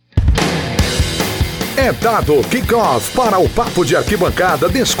É dado kick-off para o papo de arquibancada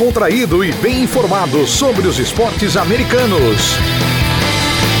descontraído e bem informado sobre os esportes americanos.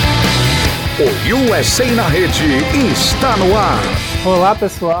 O USA na Rede está no ar. Olá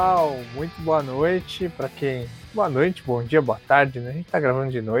pessoal, muito boa noite para quem... Boa noite, bom dia, boa tarde, né? A gente está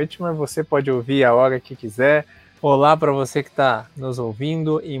gravando de noite, mas você pode ouvir a hora que quiser. Olá para você que está nos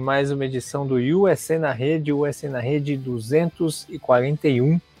ouvindo em mais uma edição do USA na Rede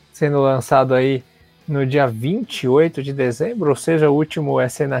 241, sendo lançado aí no dia 28 de dezembro, ou seja, o último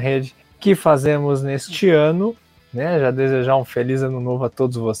USA na Rede que fazemos neste ano, né? Já desejar um feliz ano novo a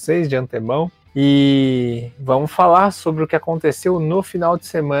todos vocês de antemão. E vamos falar sobre o que aconteceu no final de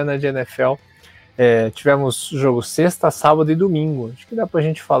semana de NFL. Tivemos jogo sexta, sábado e domingo. Acho que dá pra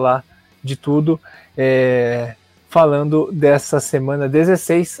gente falar de tudo. Falando dessa semana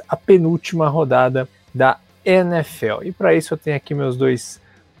 16, a penúltima rodada da NFL. E para isso eu tenho aqui meus dois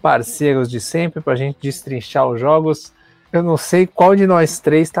parceiros de sempre para a gente destrinchar os jogos. Eu não sei qual de nós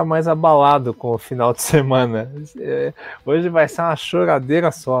três está mais abalado com o final de semana. Hoje vai ser uma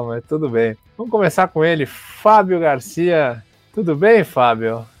choradeira só, mas tudo bem. Vamos começar com ele, Fábio Garcia. Tudo bem,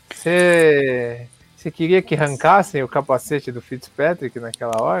 Fábio? Você queria que arrancassem o capacete do Fitzpatrick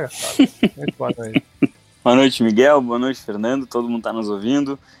naquela hora, Fábio? Muito boa noite. Boa noite, Miguel. Boa noite, Fernando. Todo mundo está nos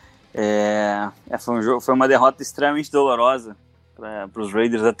ouvindo. Foi uma derrota extremamente dolorosa para os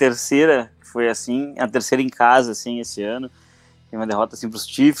Raiders. A terceira foi assim, a terceira em casa assim, esse ano. Tem uma derrota assim, para os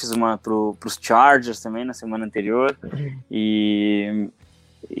Chiefs, uma para os Chargers também na semana anterior. E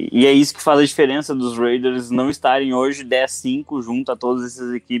é isso que faz a diferença dos Raiders não estarem hoje 10-5 junto a todas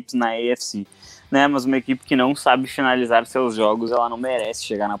essas equipes na AFC. Né? Mas uma equipe que não sabe finalizar seus jogos, ela não merece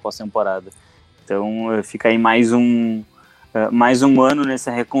chegar na pós-temporada. Então fica aí mais um ano nessa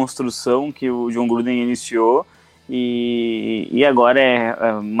reconstrução que o John Gruden iniciou e agora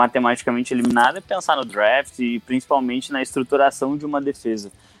é matematicamente eliminado e pensar no draft e principalmente na estruturação de uma defesa,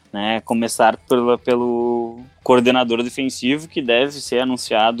 né? Começar pelo coordenador defensivo, que deve ser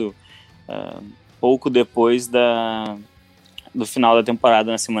anunciado pouco depois do final da temporada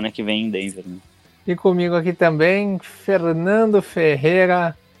na semana que vem em Denver, né? E comigo aqui também, Fernando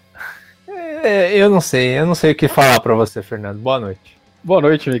Ferreira. Eu não sei o que falar para você, Fernando. Boa noite. Boa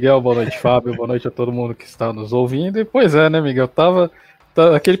noite, Miguel. Boa noite, Fábio. Boa noite a todo mundo que está nos ouvindo. E pois é, né, Miguel?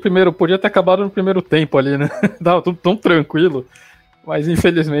 Aquele primeiro, podia ter acabado no primeiro tempo ali, né? Tava tudo tão tranquilo. Mas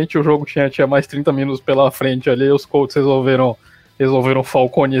infelizmente o jogo tinha mais 30 minutos pela frente ali e os Colts resolveram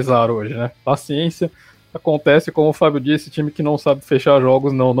falconizar hoje, né? Paciência. Acontece, como o Fábio disse, time que não sabe fechar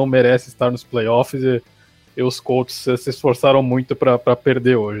jogos não merece estar nos playoffs e os Colts se esforçaram muito para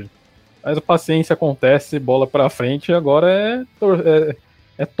perder hoje. Mas a paciência acontece, bola pra frente, e agora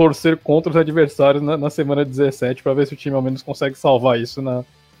é torcer contra os adversários na semana 17 para ver se o time ao menos consegue salvar isso na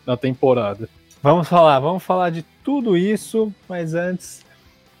temporada. Vamos falar de tudo isso, mas antes,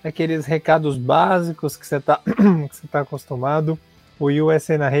 aqueles recados básicos que você tá acostumado. O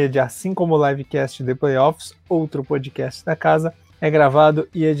USA na Rede, assim como o livecast de Playoffs, outro podcast da casa, é gravado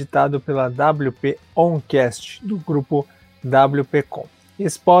e editado pela WP Oncast, do grupo WPcom.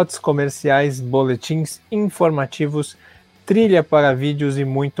 Spots, comerciais, boletins informativos, trilha para vídeos e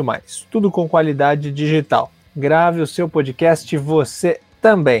muito mais. Tudo com qualidade digital. Grave o seu podcast você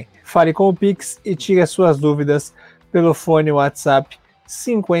também. Fale com o Pix e tire as suas dúvidas pelo fone WhatsApp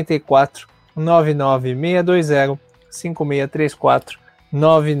 54 99620 5634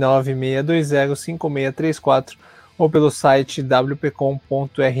 99620 5634 ou pelo site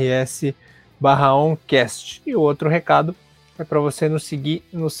wpcom.rs/oncast. E outro recado é para você nos seguir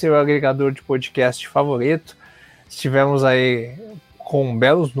no seu agregador de podcast favorito. Estivemos aí com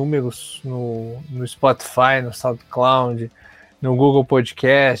belos números no Spotify, no SoundCloud, no Google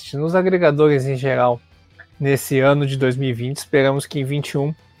Podcast, nos agregadores em geral nesse ano de 2020. Esperamos que em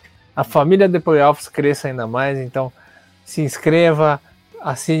 2021 a família The Playoffs cresça ainda mais. Então se inscreva,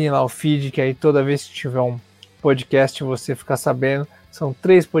 assine lá o feed, que aí toda vez que tiver um podcast você fica sabendo. São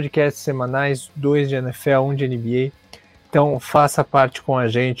 3 podcasts semanais, 2 de NFL, 1 de NBA. Então faça parte com a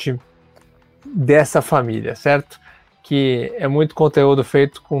gente dessa família, certo? Que é muito conteúdo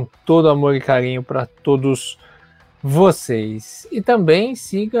feito com todo amor e carinho para todos vocês. E também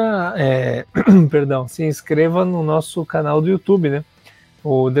se inscreva no nosso canal do YouTube, né?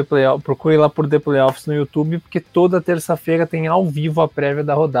 Procure lá por The Playoffs no YouTube, porque toda terça-feira tem ao vivo a prévia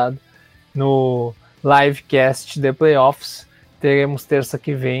da rodada no livecast The Playoffs. Teremos terça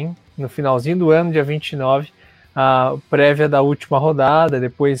que vem, no finalzinho do ano, dia 29, a prévia da última rodada,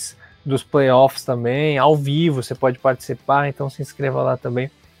 depois dos playoffs também, ao vivo, você pode participar, então se inscreva lá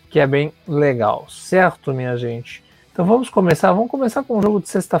também, que é bem legal, certo, minha gente? Então Então vamos começar com o jogo de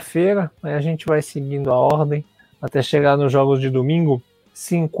sexta-feira, aí a gente vai seguindo a ordem até chegar nos jogos de domingo,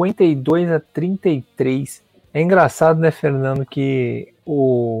 52-33. É engraçado, né, Fernando, que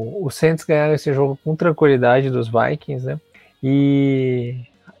o Saints ganharam esse jogo com tranquilidade dos Vikings, né? E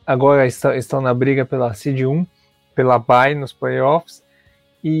agora estão na briga pela Seed 1, pela bye nos playoffs,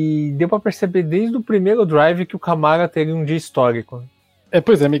 e deu para perceber desde o primeiro drive que o Kamara teria um dia histórico.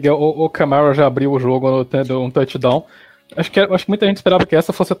 Pois é, Miguel, o Kamara já abriu o jogo tendo um touchdown. Acho que muita gente esperava que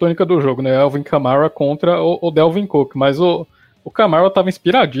essa fosse a tônica do jogo, né? Alvin Kamara contra o Dalvin Cook, mas o Kamara estava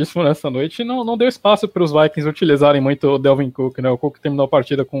inspiradíssimo nessa noite e não deu espaço para os Vikings utilizarem muito o Dalvin Cook, né? O Cook terminou a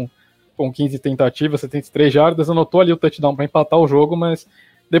partida com 15 tentativas, 73 jardas, anotou ali o touchdown para empatar o jogo, mas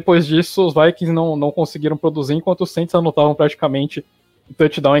depois disso os Vikings não conseguiram produzir, enquanto os Saints anotavam praticamente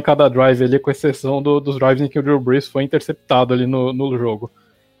touchdown em cada drive ali, com exceção dos drives em que o Drew Brees foi interceptado ali no jogo.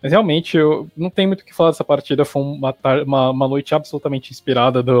 Mas realmente, não tem muito o que falar dessa partida, foi uma noite absolutamente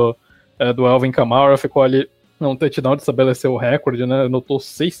inspirada do Alvin Kamara, ficou ali num touchdown de estabelecer o recorde, né? Anotou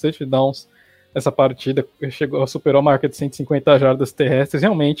 6 touchdowns nessa partida, superou a marca de 150 jardas terrestres,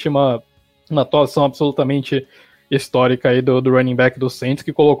 realmente uma atuação absolutamente histórica aí do running back do Saints,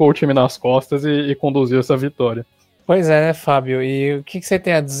 que colocou o time nas costas e conduziu essa vitória. Pois é, né, Fábio? E o que você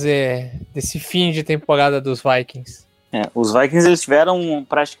tem a dizer desse fim de temporada dos Vikings? Os Vikings eles tiveram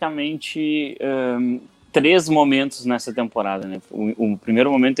praticamente 3 momentos nessa temporada, né? O primeiro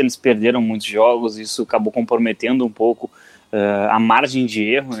momento eles perderam muitos jogos, isso acabou comprometendo um pouco a margem de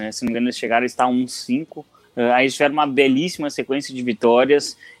erro, né? Se não me engano, eles chegaram a estar 1-5. Aí eles tiveram uma belíssima sequência de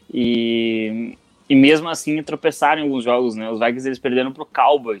vitórias e mesmo assim tropeçaram em alguns jogos, né? Os Vikings eles perderam para o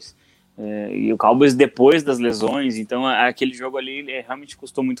Cowboys. E o Cowboys depois das lesões, então aquele jogo ali realmente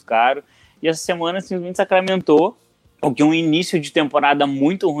custou muito caro, e essa semana simplesmente sacramentou o que um início de temporada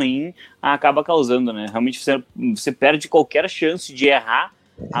muito ruim acaba causando, né? Realmente você perde qualquer chance de errar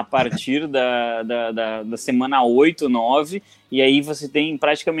a partir da semana 8, 9, e aí você tem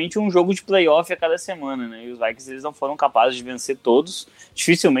praticamente um jogo de playoff a cada semana, né? E os Vikings eles não foram capazes de vencer todos,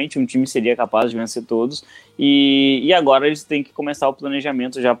 dificilmente um time seria capaz de vencer todos, e agora eles têm que começar o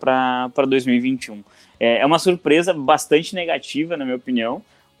planejamento já para 2021. É uma surpresa bastante negativa, na minha opinião,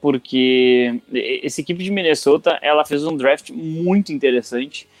 porque essa equipe de Minnesota ela fez um draft muito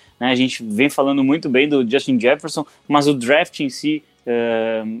interessante, né? A gente vem falando muito bem do Justin Jefferson, mas o draft em si,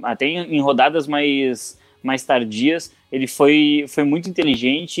 até em rodadas mais tardias, ele foi muito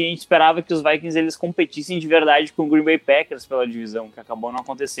inteligente, e a gente esperava que os Vikings eles competissem de verdade com o Green Bay Packers pela divisão, que acabou não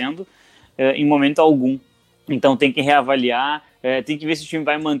acontecendo em momento algum. Então tem que reavaliar, tem que ver se o time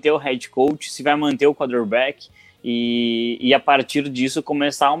vai manter o head coach, se vai manter o quarterback, e a partir disso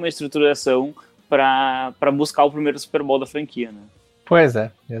começar uma estruturação para buscar o primeiro Super Bowl da franquia, né? Pois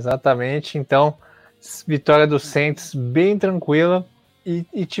é, exatamente. Então, vitória do Saints bem tranquila,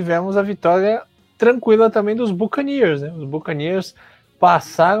 e tivemos a vitória tranquila também dos Buccaneers, né? Os Buccaneers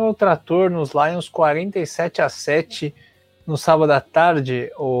passaram o trator nos Lions 47-7 no sábado à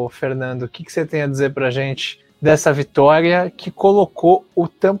tarde. Ô Fernando, o que você tem a dizer pra gente dessa vitória que colocou o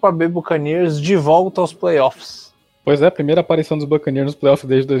Tampa Bay Buccaneers de volta aos playoffs? Pois é, a primeira aparição dos Buccaneers nos playoffs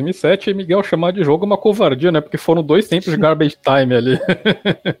desde 2007, e Miguel chamar de jogo uma covardia, né? Porque foram 2 tempos de garbage time ali.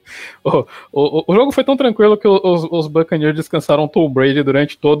 o jogo foi tão tranquilo que os Buccaneers descansaram Tom Brady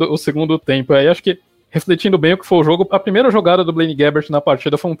durante todo o segundo tempo. Aí acho que, refletindo bem o que foi o jogo, a primeira jogada do Blaine Gabbert na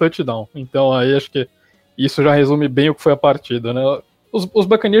partida foi um touchdown. Então aí acho que isso já resume bem o que foi a partida, né? Os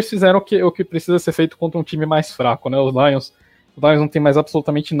Buccaneers fizeram o que precisa ser feito contra um time mais fraco, né? Os Lions não tem mais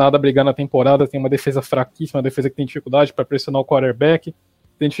absolutamente nada a brigar na temporada, tem uma defesa fraquíssima, uma defesa que tem dificuldade para pressionar o quarterback,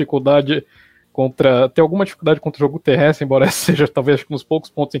 tem alguma dificuldade contra o jogo terrestre, embora essa seja talvez um dos poucos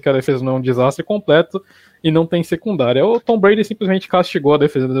pontos em que a defesa não é um desastre completo, e não tem secundária. O Tom Brady simplesmente castigou a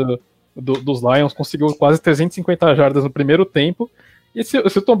defesa dos Lions, conseguiu quase 350 jardas no primeiro tempo, e se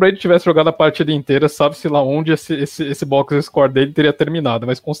o Tom Brady tivesse jogado a partida inteira, sabe-se lá onde esse box score dele teria terminado,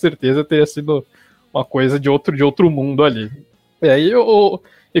 mas com certeza teria sido uma coisa de outro mundo ali. E aí,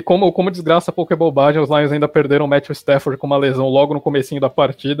 como desgraça pouco é bobagem, os Lions ainda perderam o Matthew Stafford com uma lesão logo no comecinho da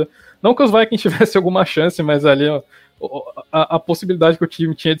partida. Não que os Vikings tivessem alguma chance, mas ali a possibilidade que o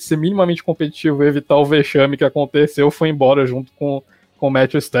time tinha de ser minimamente competitivo e evitar o vexame que aconteceu foi embora junto com o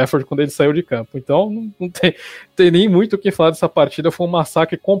Matthew Stafford quando ele saiu de campo. Então não tem nem muito o que falar dessa partida, foi um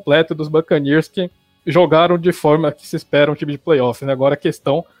massacre completo dos Buccaneers, que jogaram de forma que se espera um time de playoff, né? Agora a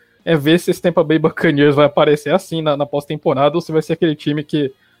questão é ver se esse Tampa Bay Buccaneers vai aparecer assim na pós-temporada, ou se vai ser aquele time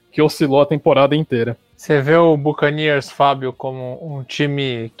que oscilou a temporada inteira. Você vê o Buccaneers, Fábio, como um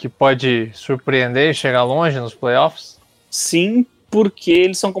time que pode surpreender e chegar longe nos playoffs? Sim, porque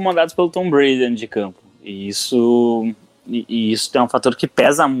eles são comandados pelo Tom Brady dentro de campo. E isso é um fator que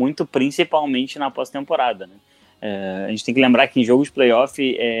pesa muito, principalmente na pós-temporada, né? A gente tem que lembrar que jogo de playoff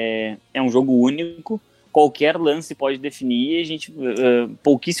é um jogo único, qualquer lance pode definir,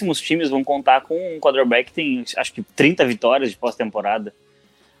 pouquíssimos times vão contar com um quarterback que tem, acho que 30 vitórias de pós-temporada,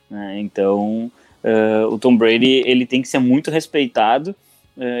 né? Então, o Tom Brady, ele tem que ser muito respeitado,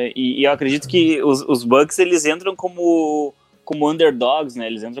 e eu acredito que os Bucs, eles entram como underdogs, né?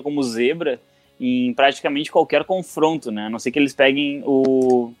 Eles entram como zebra em praticamente qualquer confronto, né? A não ser que eles peguem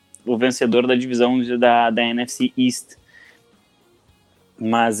o vencedor da divisão da NFC East.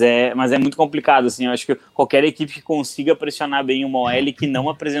 Mas é muito complicado, assim. Eu acho que qualquer equipe que consiga pressionar bem uma OL que não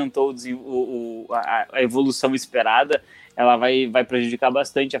apresentou a evolução esperada, ela vai prejudicar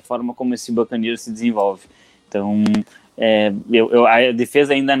bastante a forma como esse Buccaneers se desenvolve. Então, a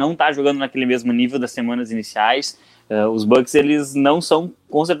defesa ainda não está jogando naquele mesmo nível das semanas iniciais. Os Bucs,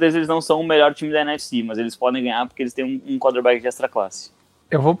 com certeza eles não são o melhor time da NFC, mas eles podem ganhar porque eles têm um quarterback de extra classe.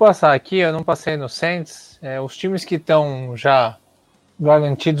 Eu vou passar aqui, eu não passei no Saints, os times que estão já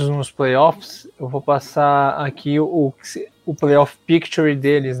garantidos nos playoffs, eu vou passar aqui o playoff picture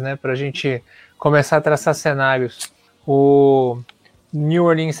deles, né, para a gente começar a traçar cenários. O New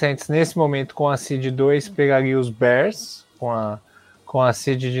Orleans Saints, nesse momento, com a seed 2, pegaria os Bears, com a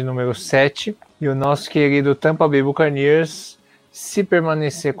seed de número 7, e o nosso querido Tampa Bay Buccaneers, se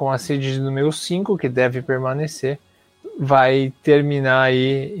permanecer com a seed de número 5, que deve permanecer, vai terminar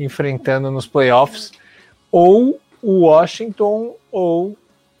aí enfrentando nos playoffs ou o Washington ou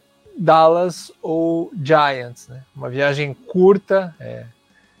Dallas ou Giants, né? Uma viagem curta,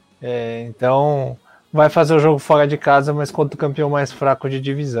 então vai fazer o jogo fora de casa, mas contra o campeão mais fraco de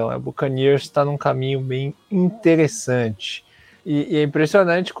divisão. O Buccaneers está num caminho bem interessante. E é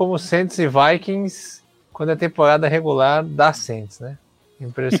impressionante como Saints e Vikings, quando é temporada regular, dá Saints, né?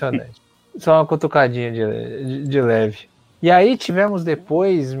 Impressionante. Só uma cutucadinha de leve. E aí tivemos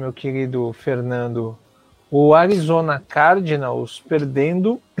depois, meu querido Fernando, o Arizona Cardinals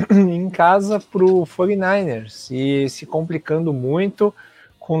perdendo em casa para o 49ers e se complicando muito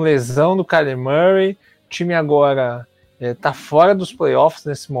com lesão do Kyler Murray. O time agora está fora dos playoffs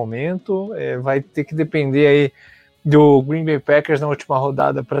nesse momento, vai ter que depender aí do Green Bay Packers na última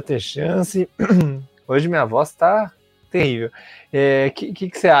rodada para ter chance. Hoje minha voz está terrível.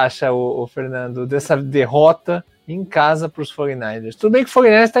 Que você acha, o Fernando, dessa derrota em casa para os 49ers? Tudo bem que o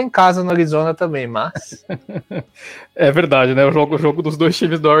 49ers está em casa no Arizona também, mas... É verdade, né? O jogo dos dois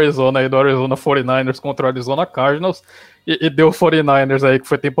times do Arizona, do Arizona 49ers contra o Arizona Cardinals, e deu 49ers aí, que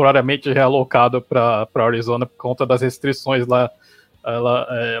foi temporariamente realocado para Arizona por conta das restrições lá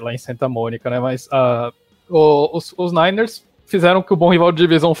em Santa Mônica, né? Mas os Niners fizeram o que o bom rival de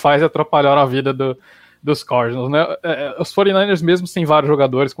divisão faz e atrapalharam a vida dos Cardinals, né? Os 49ers, mesmo sem vários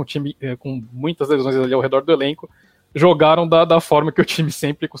jogadores, com muitas lesões ali ao redor do elenco, jogaram da forma que o time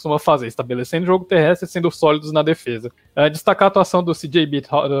sempre costuma fazer, estabelecendo o jogo terrestre e sendo sólidos na defesa. Destacar a atuação do CJ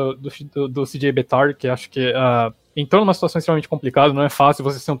Beathard, que acho que entrou numa situação extremamente complicada, não é fácil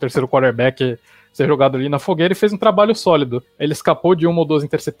você ser um terceiro quarterback, ser jogado ali na fogueira, e fez um trabalho sólido. Ele escapou de uma ou duas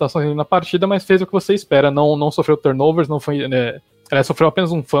interceptações ali na partida, mas fez o que você espera, não sofreu turnovers, não foi... sofreu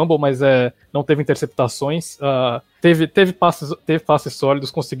apenas um fumble, mas não teve interceptações. Teve passes sólidos,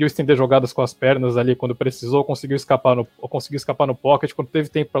 conseguiu estender jogadas com as pernas ali quando precisou, conseguiu escapar no pocket. Quando teve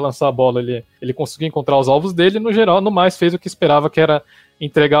tempo para lançar a bola, ele conseguiu encontrar os alvos dele. No geral, no mais, fez o que esperava, que era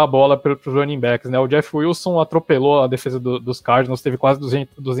entregar a bola para os running backs, né? O Jeff Wilson atropelou a defesa dos Cardinals, teve quase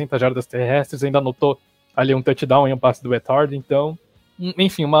 200 jardas terrestres, ainda anotou ali um touchdown e um passe do Beathard. Então,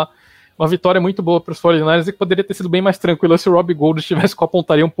 enfim, uma vitória muito boa para os 49ers e que poderia ter sido bem mais tranquila se o Robbie Gould estivesse com a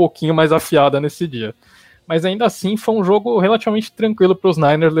pontaria um pouquinho mais afiada nesse dia. Mas ainda assim foi um jogo relativamente tranquilo para os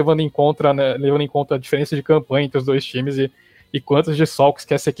Niners, levando em conta a diferença de campanha entre os dois times e quantos desfalques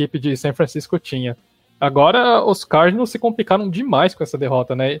que essa equipe de San Francisco tinha. Agora os Cardinals se complicaram demais com essa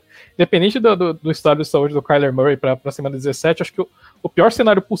derrota, né? Independente do estado de saúde do Kyler Murray para a semana 17, acho que o pior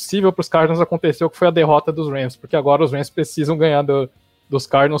cenário possível para os Cardinals aconteceu, que foi a derrota dos Rams, porque agora os Rams precisam ganhar dos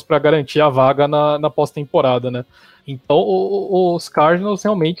Cardinals para garantir a vaga na pós-temporada, né? Então os Cardinals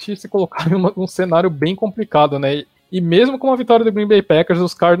realmente se colocaram em um cenário bem complicado, né? E mesmo com a vitória do Green Bay Packers,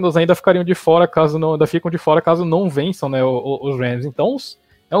 os Cardinals ainda ficam de fora caso não vençam, né, os Rams. Então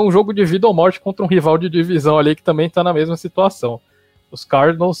é um jogo de vida ou morte contra um rival de divisão ali que também está na mesma situação. Os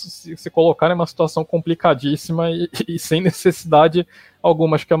Cardinals se colocaram em uma situação complicadíssima e sem necessidade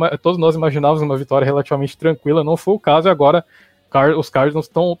alguma. Acho que todos nós imaginávamos uma vitória relativamente tranquila, não foi o caso, e agora os Cardinals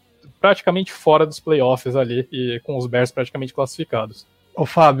estão praticamente fora dos playoffs ali, e com os Bears praticamente classificados. Ô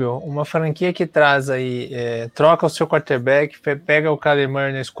Fábio, uma franquia que traz aí, troca o seu quarterback, pega o Kyler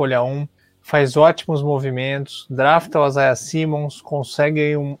Murray na escolha 1, faz ótimos movimentos, drafta o Isaiah Simmons,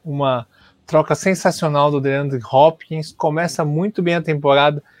 consegue uma troca sensacional do DeAndre Hopkins, começa muito bem a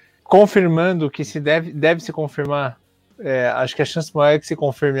temporada, confirmando que se deve se confirmar, acho que a chance maior é que se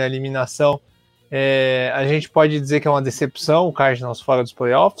confirme a eliminação. A gente pode dizer que é uma decepção o Cardinals fora dos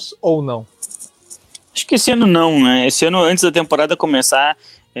playoffs ou não? Acho que esse ano não, né? Esse ano, antes da temporada começar,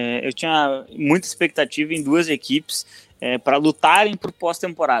 eu tinha muita expectativa em duas equipes para lutarem por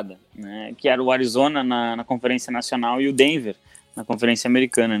pós-temporada, né? Que era o Arizona na Conferência Nacional e o Denver na Conferência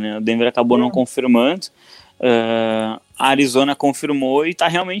Americana, né? O Denver acabou não confirmando, a Arizona confirmou e está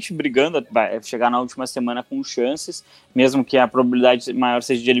realmente brigando, vai chegar na última semana com chances, mesmo que a probabilidade maior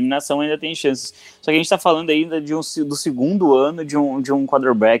seja de eliminação, ainda tem chances. Só que a gente está falando ainda do segundo ano de um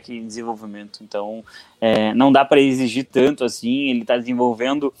quarterback em desenvolvimento, então não dá para exigir tanto assim. Ele está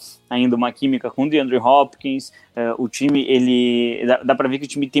desenvolvendo ainda uma química com o DeAndre Hopkins, o time, dá para ver que o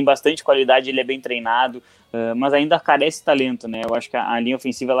time tem bastante qualidade, ele é bem treinado, mas ainda carece de talento, né? Eu acho que a linha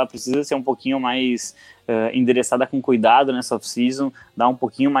ofensiva ela precisa ser um pouquinho mais endereçada com cuidado nessa off-season, dar um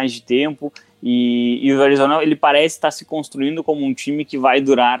pouquinho mais de tempo, e o Arizona ele parece estar se construindo como um time que vai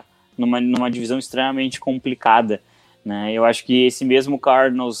durar numa divisão extremamente complicada, né? Eu acho que esse mesmo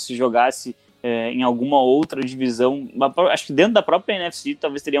Cardinals, se jogasse em alguma outra divisão, acho que dentro da própria NFC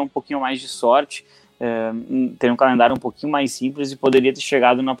talvez teria um pouquinho mais de sorte, teria um calendário um pouquinho mais simples e poderia ter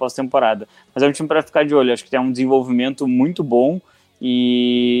chegado na pós-temporada, mas é um time para ficar de olho. Acho que tem um desenvolvimento muito bom.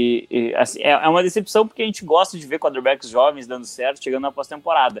 E assim, é uma decepção porque a gente gosta de ver quarterbacks jovens dando certo, chegando na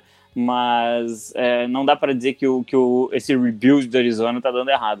pós-temporada, mas não dá para dizer que esse rebuild do Arizona tá dando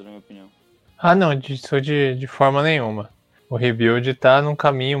errado, na minha opinião. Não, de forma nenhuma. O rebuild tá num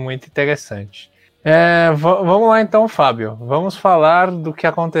caminho muito interessante. Vamos lá então, Fábio. Vamos falar do que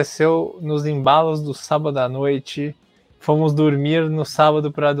aconteceu nos embalos do sábado à noite. Fomos dormir no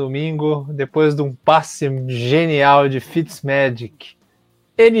sábado para domingo, depois de um passe genial de Fitzmagic.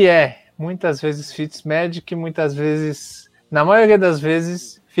 Ele muitas vezes Fitzmagic, muitas vezes, na maioria das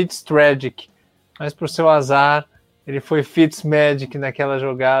vezes, Fitztragic. Mas por seu azar, ele foi Fitzmagic naquela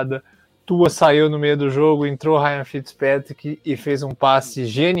jogada. Tua saiu no meio do jogo, entrou Ryan Fitzpatrick e fez um passe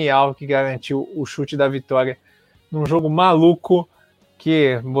genial que garantiu o chute da vitória num jogo maluco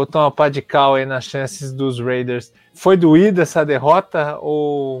que botou uma pá de cal aí nas chances dos Raiders. Foi doída essa derrota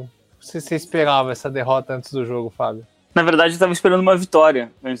ou você esperava essa derrota antes do jogo, Fábio? Na verdade, eu estava esperando uma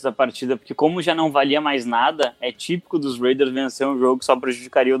vitória antes da partida, porque como já não valia mais nada, é típico dos Raiders vencer um jogo que só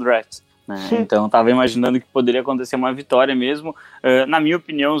prejudicaria o draft, né? Então, estava imaginando que poderia acontecer uma vitória mesmo. Na minha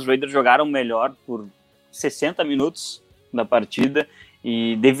opinião, os Raiders jogaram melhor por 60 minutos da partida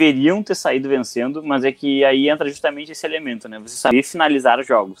e deveriam ter saído vencendo, mas é que aí entra justamente esse elemento, né? Você saber finalizar os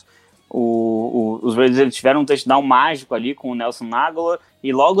jogos. Os Raiders eles tiveram um touchdown mágico ali com o Nelson Agholor,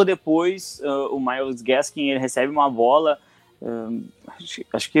 e logo depois o Myles Gaskin ele recebe uma bola,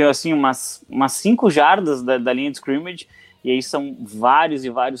 acho que assim, umas 5 jardas da linha de scrimmage, e aí são vários e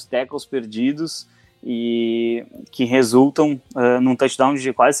vários tackles perdidos, e que resultam num touchdown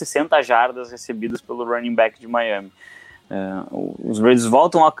de quase 60 jardas recebidas pelo running back de Miami. Os Raiders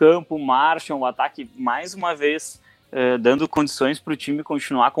voltam a campo, marcham o ataque mais uma vez, dando condições para o time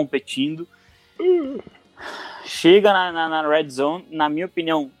continuar competindo. Chega na red zone, na minha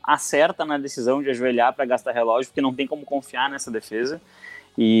opinião, acerta na decisão de ajoelhar para gastar relógio, porque não tem como confiar nessa defesa.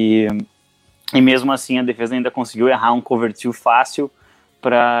 E mesmo assim a defesa ainda conseguiu errar um cover 2 fácil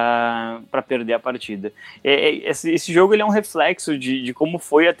para perder a partida. Esse jogo ele é um reflexo de como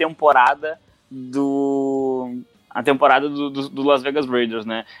foi a temporada do Las Vegas Raiders,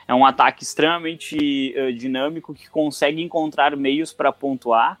 né? É um ataque extremamente dinâmico, que consegue encontrar meios para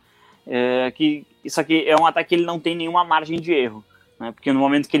pontuar, só que é um ataque que ele não tem nenhuma margem de erro, né? Porque no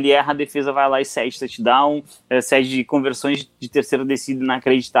momento que ele erra, a defesa vai lá e cede touchdown, cede conversões de terceira descida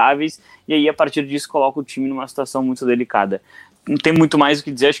inacreditáveis, e aí a partir disso coloca o time numa situação muito delicada. Não tem muito mais o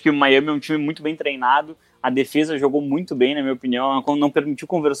que dizer. Acho que o Miami é um time muito bem treinado, a defesa jogou muito bem, na minha opinião, não permitiu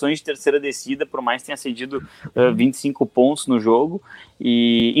conversões de terceira descida, por mais que tenha cedido 25 pontos no jogo,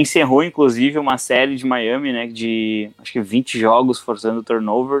 e encerrou inclusive uma série de Miami, né, de acho que 20 jogos forçando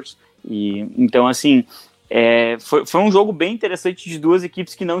turnovers, e então assim, foi um jogo bem interessante de duas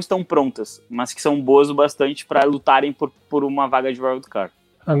equipes que não estão prontas, mas que são boas o bastante para lutarem por uma vaga de wild card.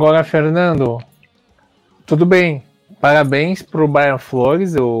 Agora, Fernando, tudo bem, parabéns pro Brian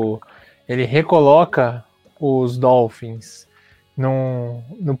Flores, ele recoloca os Dolphins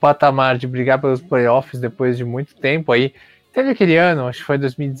no patamar de brigar pelos playoffs depois de muito tempo aí. Teve aquele ano, acho que foi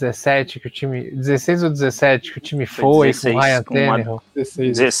 2017, que o time, 16 ou 17, que o time foi 16, com o Ryan Tannehill.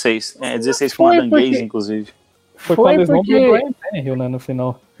 16 com o Adam Gase, inclusive. Foi quando eles não viram o Ryan Tannehill, né, no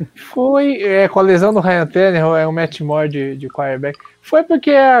final. Foi com a lesão do Ryan Tannehill, o Matt Moore de quarterback. Foi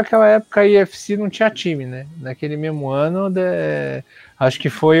porque naquela época a IFC não tinha time, né? Naquele mesmo ano, acho que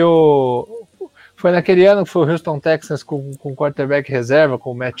foi naquele ano que foi o Houston Texans com quarterback reserva,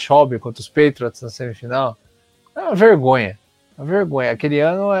 com o Matt Schaub contra os Patriots na semifinal. É uma vergonha. Aquele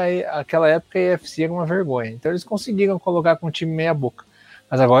ano, aquela época a IFC era uma vergonha. Então eles conseguiram colocar com um time meia boca.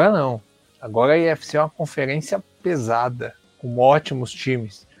 Mas agora não. Agora a IFC é uma conferência pesada, com ótimos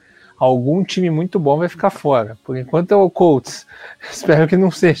times. Algum time muito bom vai ficar fora. Por enquanto é o Colts. Espero que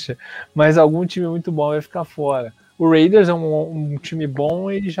não seja. Mas algum time muito bom vai ficar fora. O Raiders é um time bom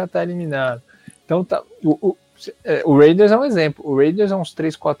e já está eliminado. Então o Raiders é um exemplo. O Raiders há uns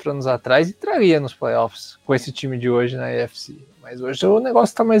 3, 4 anos atrás entraria nos playoffs com esse time de hoje na AFC. Mas hoje o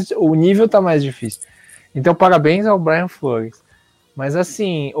negócio tá o nível está mais difícil. Então parabéns ao Brian Flores. Mas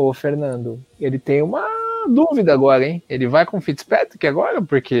assim, o Fernando, ele tem uma dúvida agora, hein? Ele vai com o Fitzpatrick agora?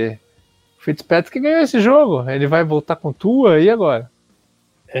 Porque o Fitzpatrick ganhou esse jogo. Ele vai voltar com Tua e agora?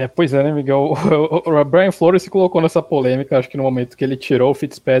 Pois é, né, Miguel? O Brian Flores se colocou nessa polêmica, acho que no momento que ele tirou o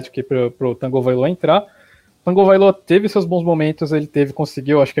Fitzpatrick pro Tagovailoa entrar. O Tagovailoa teve seus bons momentos,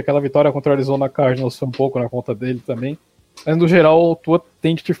 conseguiu, acho que aquela vitória contra o Arizona Cardinals foi um pouco na conta dele também. Mas no geral, o Tua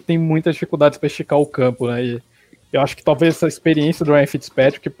tem muitas dificuldades para esticar o campo, né? E eu acho que talvez essa experiência do Ryan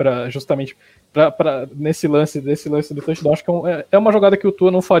Fitzpatrick justamente nesse lance do touchdown, acho que é uma jogada que o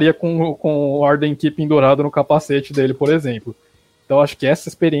Tua não faria com o Arden Key pendurado no capacete dele, por exemplo. Então acho que essa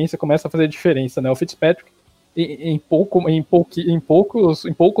experiência começa a fazer diferença, né? O Fitzpatrick em poucos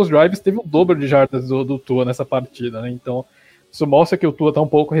drives teve o dobro de jardas do Tua nessa partida, né? Então isso mostra que o Tua tá um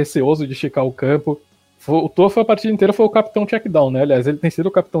pouco receoso de esticar o campo. O Tua foi a partida inteira, foi o capitão checkdown, né? Aliás, ele tem sido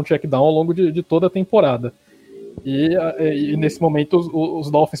o capitão checkdown ao longo de toda a temporada. E nesse momento os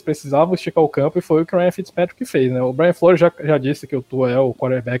Dolphins precisavam esticar o campo e foi o que o Ryan Fitzpatrick fez, né? O Brian Flores já disse que o Tua é o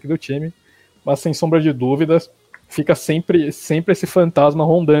quarterback do time, mas sem sombra de dúvidas fica sempre esse fantasma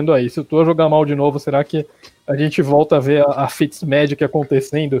rondando aí. Se o Tua jogar mal de novo, será que a gente volta a ver a Fitzmagic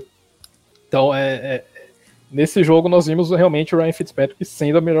acontecendo? Então nesse jogo nós vimos realmente o Ryan Fitzpatrick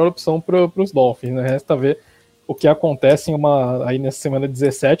sendo a melhor opção para os Dolphins, né? Resta ver o que acontece aí nessa semana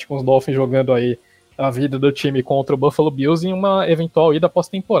 17 com os Dolphins jogando aí a vida do time contra o Buffalo Bills em uma eventual ida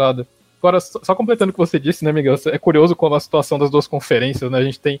pós-temporada. Agora, só completando o que você disse, né, Miguel? É curioso como a situação das duas conferências, né? A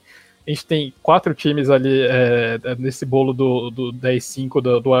gente tem 4 times ali nesse bolo do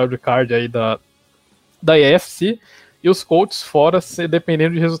 10-5 do wildcard aí da AFC, e os Colts fora,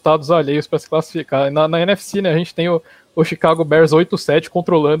 dependendo de resultados alheios para se classificar. Na NFC, né, a gente tem o Chicago Bears 8-7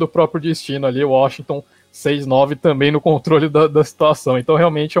 controlando o próprio destino ali, o Washington 6-9 também no controle da situação. Então,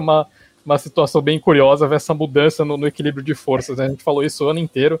 realmente é uma situação bem curiosa ver essa mudança no equilíbrio de forças, né? A gente falou isso o ano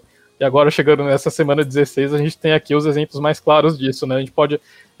inteiro, e agora chegando nessa semana 16, a gente tem aqui os exemplos mais claros disso, né? A gente pode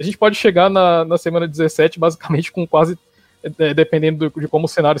chegar na semana 17 basicamente com quase, dependendo de como o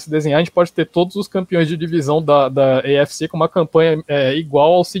cenário se desenhar, a gente pode ter todos os campeões de divisão da AFC com uma campanha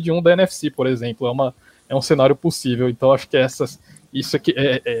igual ao Seed 1 da NFC, por exemplo. É um cenário possível. Então acho que isso aqui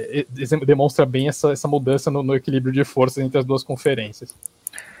demonstra bem essa mudança no equilíbrio de forças entre as duas conferências.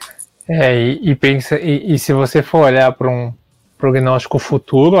 E se você for olhar para um prognóstico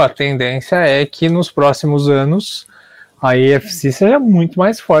futuro, a tendência é que nos próximos anos a AFC seja muito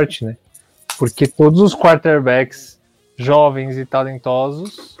mais forte, né? Porque todos os quarterbacks jovens e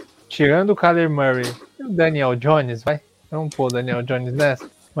talentosos, tirando o Kyler Murray e o Daniel Jones, vamos pôr o Daniel Jones nessa,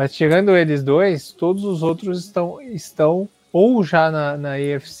 mas tirando eles dois, todos os outros estão ou já na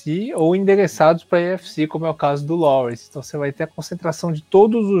AFC ou endereçados para a AFC, como é o caso do Lawrence. Então você vai ter a concentração de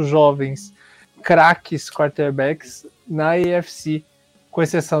todos os jovens craques quarterbacks na AFC, com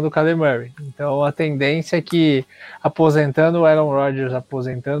exceção do Kyler Murray. Então a tendência é que, aposentando o Aaron Rodgers,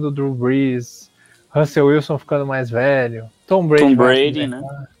 aposentando o Drew Brees, Russell Wilson ficando mais velho, Tom Brady, né?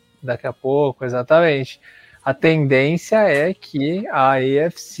 Daqui a pouco, exatamente. A tendência é que a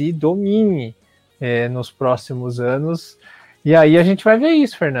AFC domine nos próximos anos. E aí a gente vai ver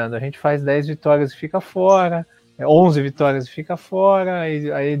isso, Fernando. A gente faz 10 vitórias e fica fora, 11 vitórias e fica fora,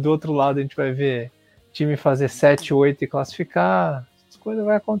 e aí do outro lado a gente vai ver time fazer 7, 8 e classificar. As coisas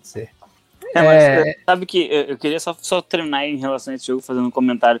vão acontecer. Mas sabe que eu queria só terminar em relação a esse jogo fazendo um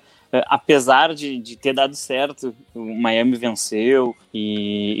comentário. Apesar de ter dado certo, o Miami venceu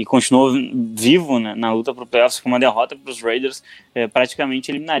e continuou vivo, né, na luta pro playoffs, com uma derrota para os Raiders, praticamente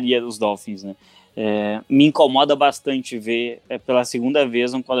eliminaria os Dolphins, né? Me incomoda bastante ver pela segunda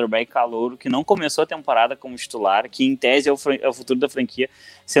vez um quarterback calouro que não começou a temporada como titular, que em tese é o futuro da franquia,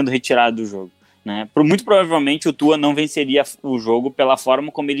 sendo retirado do jogo, né? Muito provavelmente o Tua não venceria o jogo pela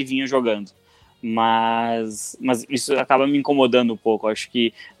forma como ele vinha jogando. mas isso acaba me incomodando um pouco. Acho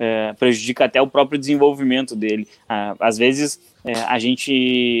que prejudica até o próprio desenvolvimento dele. Às vezes a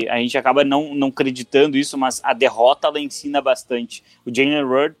gente acaba não acreditando isso, mas a derrota ela ensina bastante. O Jalen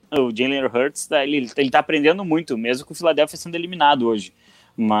Hurts ele tá aprendendo muito, mesmo com o Philadelphia sendo eliminado hoje.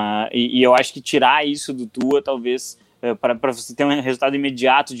 E eu acho que tirar isso do Tua, talvez, para você ter um resultado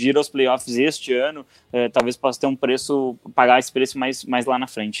imediato de ir aos playoffs este ano, talvez possa ter pagar esse preço mais lá na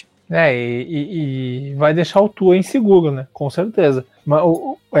frente. E vai deixar o Tua inseguro, né? Com certeza. Mas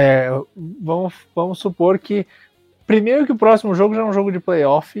vamos supor que primeiro que o próximo jogo já é um jogo de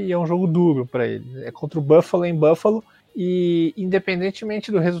playoff e é um jogo duro para ele. É contra o Buffalo em Buffalo, e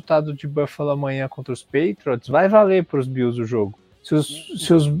independentemente do resultado de Buffalo amanhã contra os Patriots, vai valer para os Bills o jogo.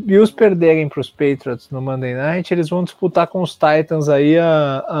 Se os Bills perderem para os Patriots no Monday Night, eles vão disputar com os Titans aí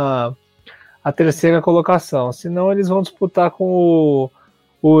a terceira colocação. Senão eles vão disputar com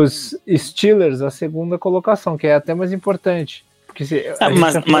os Steelers a segunda colocação, que é até mais importante. Porque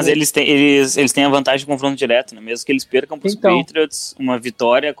mas eles têm a vantagem de confronto direto, né? Mesmo que eles percam para os Patriots, uma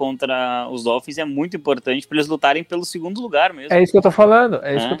vitória contra os Dolphins é muito importante para eles lutarem pelo segundo lugar mesmo. É isso que eu tô falando.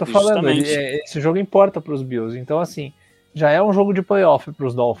 Esse jogo importa para os Bills. Então, assim, já é um jogo de playoff para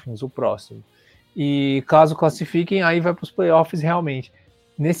os Dolphins, o próximo. E caso classifiquem, aí vai para os playoffs realmente.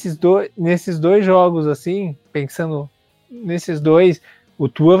 Nesses dois jogos, assim, pensando nesses dois, o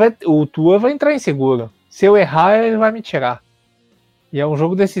Tua vai entrar inseguro. Se eu errar, ele vai me tirar. E é um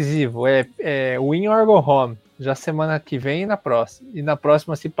jogo decisivo. É win or go home. Já semana que vem e na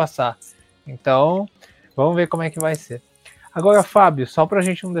próxima se passar. Então, vamos ver como é que vai ser. Agora, Fábio, só pra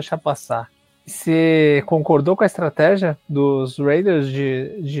gente não deixar passar. Você concordou com a estratégia dos Raiders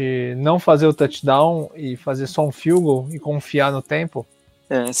de não fazer o touchdown e fazer só um field goal e confiar no tempo?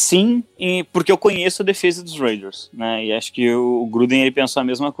 Sim, porque eu conheço a defesa dos Raiders, né? E acho que o Gruden ele pensou a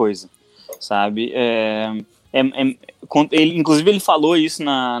mesma coisa, sabe? Inclusive ele falou isso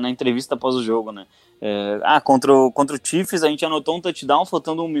na entrevista após o jogo, né? Contra o Chiefs a gente anotou um touchdown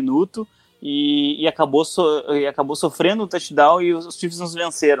faltando 1 minuto e acabou sofrendo o touchdown e os Chiefs nos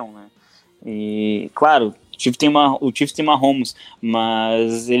venceram, né? E claro, o Chiefs tem Mahomes,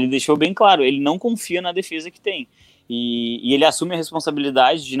 mas ele deixou bem claro, ele não confia na defesa que tem. E ele assume a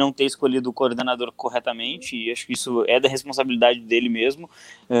responsabilidade de não ter escolhido o coordenador corretamente, e acho que isso é da responsabilidade dele mesmo,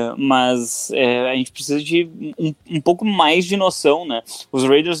 mas a gente precisa de um pouco mais de noção, né? Os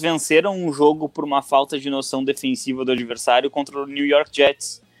Raiders venceram um jogo por uma falta de noção defensiva do adversário contra o New York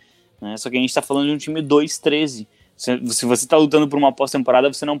Jets, né? Só que a gente está falando de um time 2-13. Se você está lutando por uma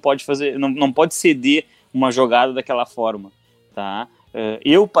pós-temporada, você não pode não pode ceder uma jogada daquela forma, tá?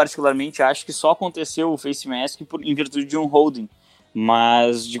 Eu particularmente acho que só aconteceu o face mask em virtude de um holding,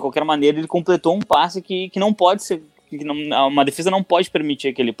 mas de qualquer maneira ele completou um passe que não pode ser, uma defesa não pode permitir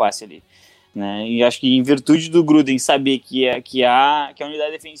aquele passe ali, né? E acho que em virtude do Gruden saber que a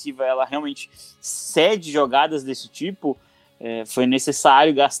unidade defensiva ela realmente cede jogadas desse tipo, foi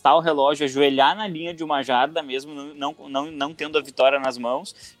necessário gastar o relógio, ajoelhar na linha de 1 jarda mesmo, não tendo a vitória nas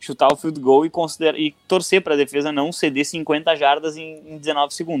mãos, chutar o field goal e torcer para a defesa não ceder 50 jardas em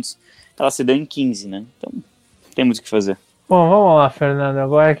 19 segundos. Ela cedeu em 15, né? Então, tem muito o que fazer. Bom, vamos lá, Fernando.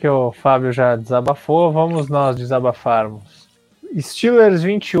 Agora que o Fábio já desabafou, vamos nós desabafarmos. Steelers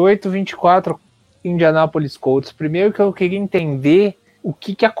 28-24, Indianapolis Colts. Primeiro que eu queria entender o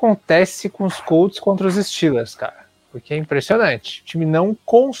que acontece com os Colts contra os Steelers, cara. Porque é impressionante. O time não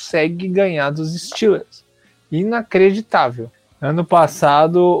consegue ganhar dos Steelers. Inacreditável. Ano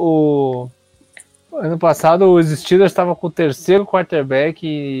passado os Steelers estavam com o terceiro quarterback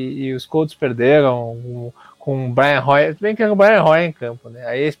e os Colts perderam com o Brian Hoyer. Bem que era o Brian Hoyer em campo, né?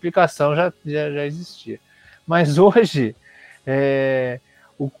 Aí a explicação já existia. Mas hoje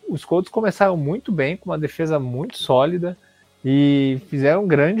os Colts começaram muito bem, com uma defesa muito sólida. E fizeram um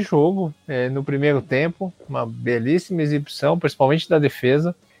grande jogo no primeiro tempo, uma belíssima exibição, principalmente da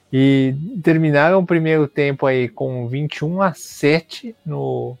defesa, e terminaram o primeiro tempo aí com 21-7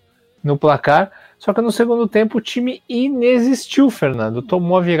 no placar, só que no segundo tempo o time inexistiu, Fernando,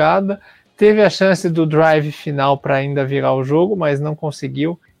 tomou a virada, teve a chance do drive final para ainda virar o jogo, mas não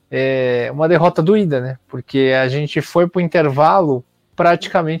conseguiu. Uma derrota doída, né? Porque a gente foi para o intervalo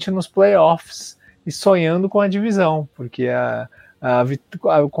praticamente nos playoffs, e sonhando com a divisão, porque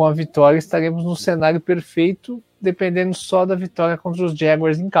com a vitória estaremos no cenário perfeito, dependendo só da vitória contra os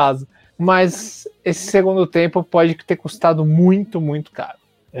Jaguars em casa. Mas esse segundo tempo pode ter custado muito, muito caro.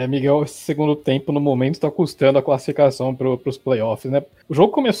 Miguel, esse segundo tempo no momento está custando a classificação para os playoffs, né? O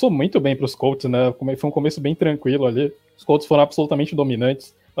jogo começou muito bem para os Colts, né? Foi um começo bem tranquilo ali. Os Colts foram absolutamente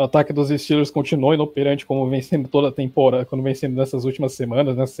dominantes. o ataque dos Steelers continua inoperante como vem sendo toda a temporada, quando vem sendo nessas últimas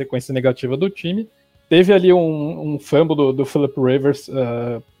semanas, nessa sequência negativa do time. Teve ali um fumble do Philip Rivers,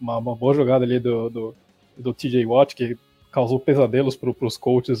 uma boa jogada ali do TJ Watt, que causou pesadelos para os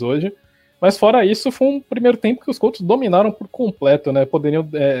Colts hoje. Mas fora isso, foi um primeiro tempo que os Colts dominaram por completo, né? Poderiam,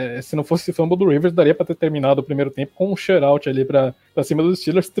 se não fosse esse fumble do Rivers, daria para ter terminado o primeiro tempo com um shutout ali para cima dos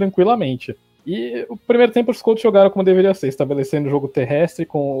Steelers tranquilamente. E o primeiro tempo os Colts jogaram como deveria ser, estabelecendo o jogo terrestre,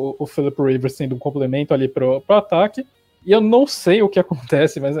 com o Philip Rivers sendo um complemento ali pro ataque. E eu não sei o que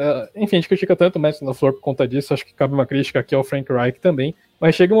acontece, mas enfim, a gente critica tanto o Matt LaFleur por conta disso, acho que cabe uma crítica aqui ao Frank Reich também.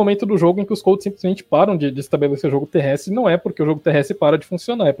 Mas chega um momento do jogo em que os Colts simplesmente param de estabelecer o jogo terrestre, e não é porque o jogo terrestre para de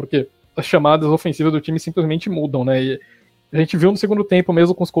funcionar, é porque as chamadas ofensivas do time simplesmente mudam, né? E a gente viu no segundo tempo,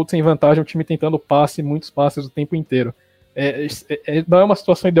 mesmo com os Colts em vantagem, o time tentando muitos passes o tempo inteiro. Não é uma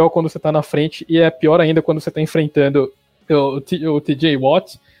situação ideal quando você está na frente, e é pior ainda quando você está enfrentando o TJ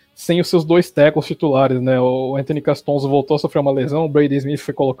Watt sem os seus 2 tackles titulares, né? O Anthony Castonzo voltou a sofrer uma lesão, o Brady Smith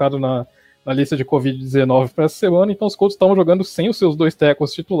foi colocado na lista de Covid-19 para essa semana, então os Colts estavam jogando sem os seus 2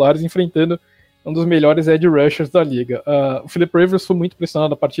 tackles titulares, enfrentando um dos melhores edge rushers da liga. O Philip Rivers foi muito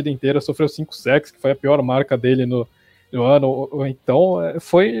pressionado a partida inteira, sofreu 5 sacks, que foi a pior marca dele no ano. Então,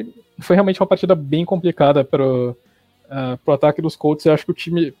 foi realmente uma partida bem complicada para o ataque dos Colts. Eu acho que o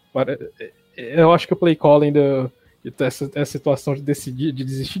time... Eu acho que o play calling essa situação de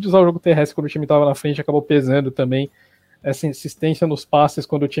desistir de usar o jogo terrestre quando o time estava na frente acabou pesando também. Essa insistência nos passes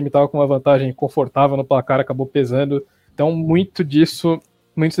quando o time estava com uma vantagem confortável no placar acabou pesando. Então, muitos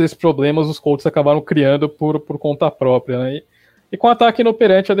desses problemas os Colts acabaram criando por conta própria, né? E com o ataque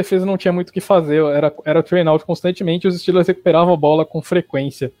inoperante, a defesa não tinha muito o que fazer, era train out constantemente, os Steelers recuperavam a bola com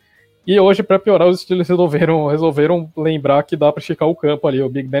frequência. E hoje, para piorar, os Steelers resolveram lembrar que dá para esticar o campo ali. O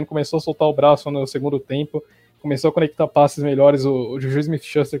Big Ben começou a soltar o braço no segundo tempo, começou a conectar passes melhores, o Juju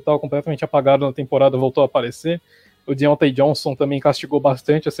Smith-Schuster, que estava completamente apagado na temporada, voltou a aparecer. O Deontay Johnson também castigou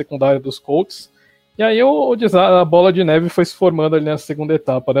bastante a secundária dos Colts. E aí a bola de neve foi se formando ali nessa segunda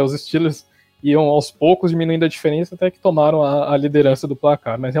etapa, né? Os Steelers iam aos poucos diminuindo a diferença até que tomaram a liderança do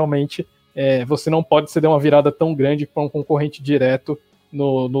placar. Mas realmente você não pode ceder uma virada tão grande para um concorrente direto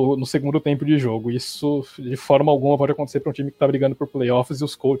no segundo tempo de jogo. Isso de forma alguma pode acontecer para um time que está brigando por playoffs, e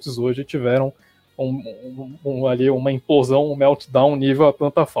os Colts hoje tiveram ali uma implosão, um meltdown nível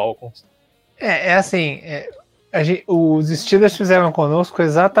Atlanta Falcons. Os Steelers fizeram conosco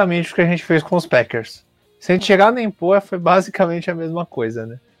exatamente o que a gente fez com os Packers. Se a gente chegar no empurra, foi basicamente a mesma coisa,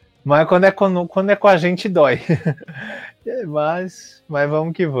 né? Mas quando é com a gente, dói. mas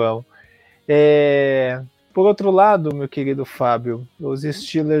vamos que vamos. Por outro lado, meu querido Fábio, os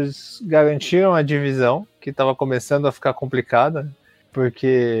Steelers garantiram a divisão, que estava começando a ficar complicada,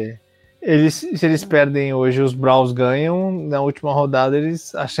 porque se eles perdem hoje, os Browns ganham. Na última rodada,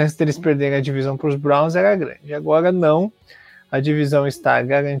 a chance deles perderem a divisão para os Browns era grande. Agora não, a divisão está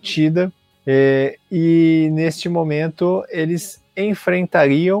garantida, e neste momento eles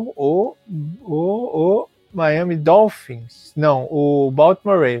enfrentariam o Miami Dolphins. Não, o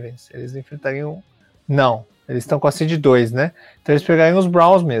Baltimore Ravens. Eles enfrentariam... Não, eles estão com a seed 2, né? Então eles pegariam os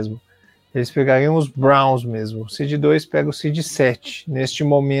Browns mesmo. O seed 2 pega o seed 7 neste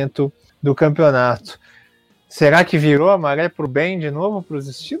momento do campeonato. Será que virou a maré pro bem de novo para os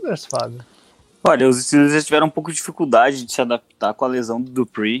Steelers, Fábio? Olha, os Steelers já tiveram um pouco de dificuldade de se adaptar com a lesão do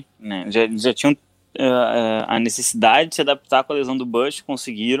Dupree, né? Já tinham a necessidade de se adaptar com a lesão do Bush,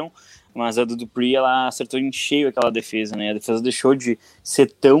 conseguiram, mas a do Dupree, ela acertou em cheio aquela defesa, né? A defesa deixou de ser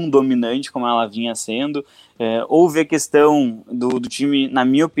tão dominante como ela vinha sendo. Houve a questão do time, na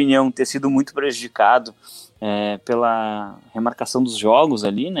minha opinião, ter sido muito prejudicado pela remarcação dos jogos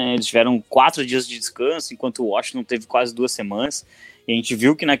ali, né? Eles tiveram 4 dias de descanso, enquanto o Washington teve quase 2 semanas, e a gente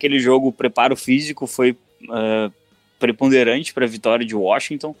viu que naquele jogo o preparo físico foi preponderante para a vitória de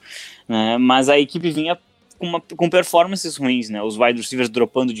Washington, né? Mas a equipe vinha com performances ruins, né? Os wide receivers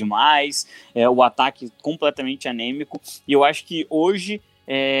dropando demais, o ataque completamente anêmico, e eu acho que hoje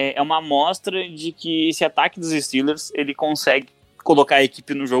é uma amostra de que esse ataque dos Steelers, ele consegue colocar a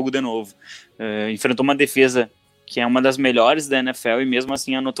equipe no jogo de novo. Enfrentou uma defesa que é uma das melhores da NFL e mesmo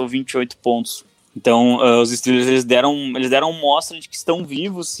assim anotou 28 pontos. Então os Steelers eles deram mostra de que estão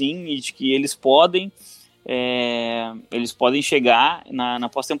vivos sim, e de que eles podem chegar na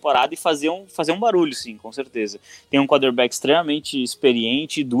pós-temporada e fazer um barulho, sim, com certeza. Tem um quarterback extremamente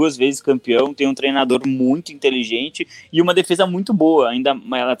experiente, 2 vezes campeão, tem um treinador muito inteligente e uma defesa muito boa. Ainda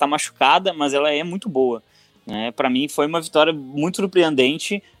ela está machucada, mas ela é muito boa. Para mim foi uma vitória muito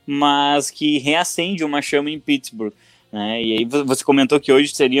surpreendente, mas que reacende uma chama em Pittsburgh. né? E aí você comentou que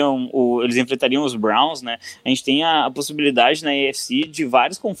hoje eles enfrentariam os Browns, né? A gente tem a possibilidade na AFC de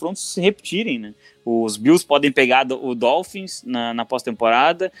vários confrontos se repetirem, né? Os Bills podem pegar o Dolphins na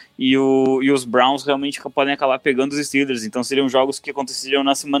pós-temporada e os Browns realmente podem acabar pegando os Steelers. Então seriam jogos que aconteceriam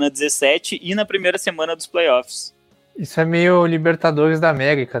na semana 17 e na primeira semana dos playoffs. Isso é meio Libertadores da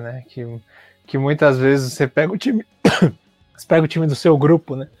América, né? Que muitas vezes você pega o time você pega o time do seu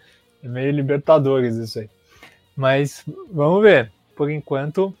grupo, né? É meio Libertadores isso aí. Mas vamos ver. Por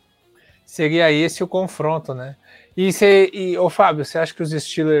enquanto seria esse o confronto, né? Ô Fábio, você acha que os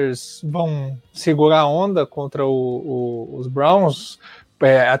Steelers vão segurar a onda contra os Browns?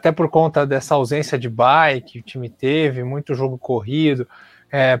 Até por conta dessa ausência de bye que o time teve, muito jogo corrido,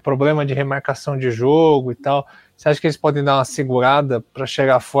 problema de remarcação de jogo e tal. Você acha que eles podem dar uma segurada para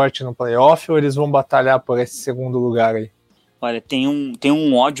chegar forte no playoff ou eles vão batalhar por esse segundo lugar aí? Olha, tem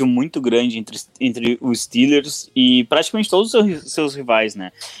um ódio muito grande entre os Steelers e praticamente todos os seus rivais,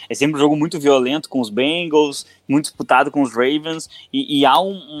 né? É sempre um jogo muito violento com os Bengals, muito disputado com os Ravens, e há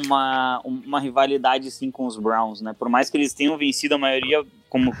uma rivalidade, sim, com os Browns, né? Por mais que eles tenham vencido a maioria,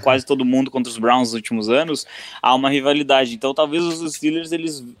 como quase todo mundo, contra os Browns nos últimos anos, há uma rivalidade. Então, talvez os Steelers,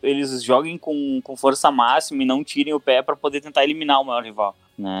 eles joguem com força máxima e não tirem o pé para poder tentar eliminar o maior rival,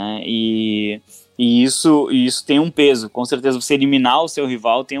 né? E isso tem um peso, com certeza. Você eliminar o seu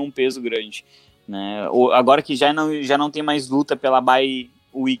rival tem um peso grande, né? Agora que já não tem mais luta pela bye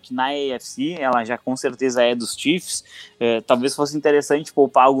week na AFC, ela já com certeza é dos Chiefs. Talvez fosse interessante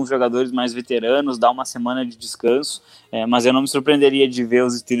poupar alguns jogadores mais veteranos, dar uma semana de descanso, mas eu não me surpreenderia de ver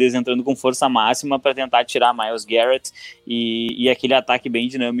os Steelers entrando com força máxima para tentar tirar Myles Garrett e aquele ataque bem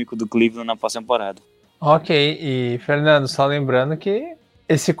dinâmico do Cleveland na pós-temporada. Ok, e Fernando, só lembrando que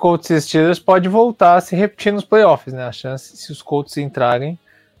esse Colts e Steelers pode voltar a se repetir nos playoffs, né? A chance, se os Colts entrarem,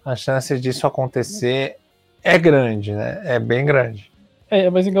 a chance disso acontecer é grande, né? É bem grande.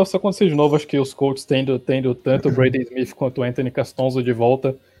 Mas igual se acontecer de novo, acho que os Colts tendo tanto o Brady Smith quanto o Anthony Castonzo de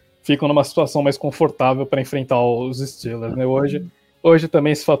volta, ficam numa situação mais confortável para enfrentar os Steelers, né? Hoje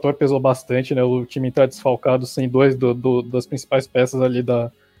também esse fator pesou bastante, né? O time está desfalcado sem dois das principais peças ali da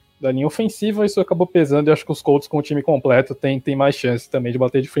linha ofensiva, isso acabou pesando e acho que os Colts com o time completo tem mais chance também de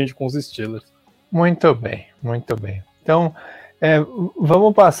bater de frente com os Steelers. Muito bem, muito bem. Então,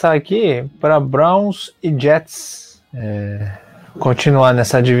 vamos passar aqui para Browns e Jets, continuar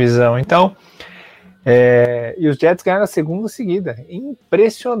nessa divisão. Então, e os Jets ganharam a segunda seguida,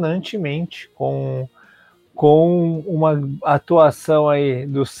 impressionantemente, com uma atuação aí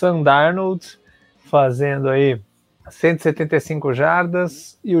do Sam Darnold, fazendo aí 175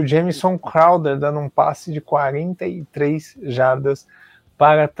 jardas, e o Jamison Crowder dando um passe de 43 jardas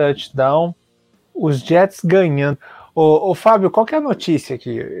para touchdown. Os Jets ganhando. Ô Fábio, qual que é a notícia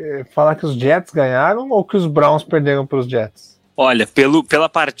aqui? Falar que os Jets ganharam ou que os Browns perderam para os Jets? Olha, pela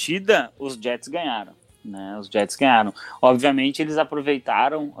partida, os Jets ganharam, né? Os Jets ganharam. Obviamente, eles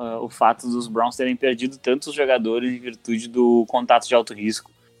aproveitaram o fato dos Browns terem perdido tantos jogadores em virtude do contato de alto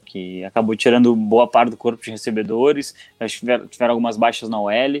risco, que acabou tirando boa parte do corpo de recebedores. Tiveram algumas baixas na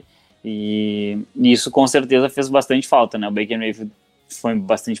OL, e isso com certeza fez bastante falta, né? O Baker Mayfield foi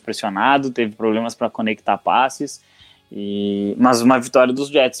bastante pressionado, teve problemas para conectar passes, mas uma vitória dos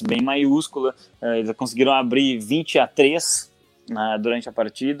Jets bem maiúscula. Eles conseguiram abrir 20-3 durante a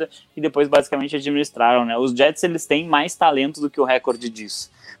partida e depois basicamente administraram, né? Os Jets, eles têm mais talento do que o recorde diz,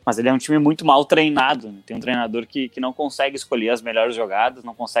 mas ele é um time muito mal treinado, né? Tem um treinador que não consegue escolher as melhores jogadas,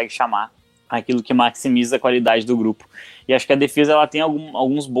 não consegue chamar aquilo que maximiza a qualidade do grupo. E acho que a defesa, ela tem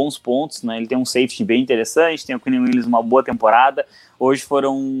alguns bons pontos, né? Ele tem um safety bem interessante, tem o Quinnen Williams, uma boa temporada. Hoje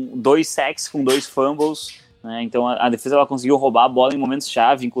foram 2 sacks com 2 fumbles, né? Então a defesa, ela conseguiu roubar a bola em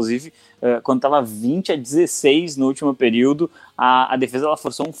momentos-chave, inclusive quando estava 20-16 no último período, a defesa, ela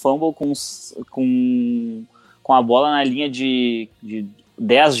forçou um fumble com a bola na linha de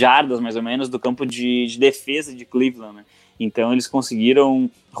 10 jardas, mais ou menos, do campo de defesa de Cleveland, né? Então eles conseguiram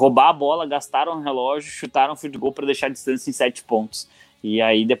roubar a bola, gastaram o relógio, chutaram o field goal para deixar a distância em 7 pontos. E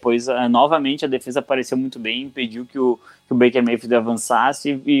aí depois, novamente, a defesa apareceu muito bem, impediu que o Baker Mayfield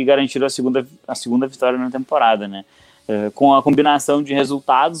avançasse e garantiu a segunda vitória na temporada, né? Com a combinação de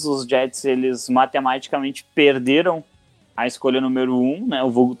resultados, os Jets, eles matematicamente perderam a escolha número 1, né, o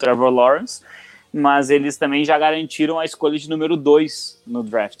vulgo Trevor Lawrence, mas eles também já garantiram a escolha de número 2 no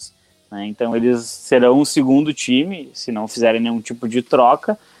draft, né? Então eles serão o segundo time, se não fizerem nenhum tipo de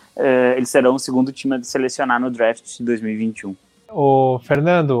troca, eles serão o segundo time a selecionar no draft de 2021. Ô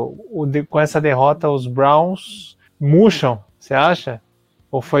Fernando, com essa derrota os Browns murcham, você acha?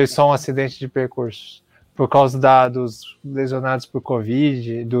 Ou foi só um acidente de percurso? Por causa dos lesionados por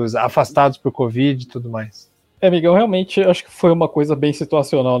Covid, dos afastados por Covid e tudo mais? Miguel, realmente acho que foi uma coisa bem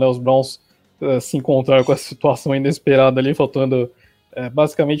situacional, né? Os Browns se encontraram com essa situação inesperada ali, faltando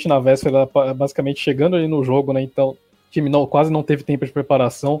basicamente na véspera, basicamente chegando ali no jogo, né? Então o time quase não teve tempo de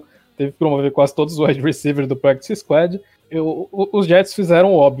preparação, teve que promover quase todos os wide receivers do practice squad. Os Jets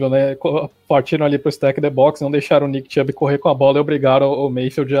fizeram o óbvio, né? Partiram ali pro stack the box, não deixaram o Nick Chubb correr com a bola e obrigaram o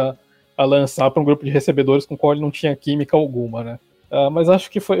Mayfield a lançar para um grupo de recebedores com o qual ele não tinha química alguma, né? Mas acho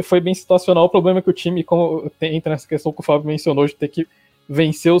que foi bem situacional. O problema é que o time entra nessa questão que o Fábio mencionou de ter que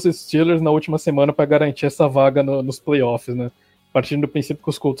vencer os Steelers na última semana para garantir essa vaga nos playoffs, né? Partindo do princípio que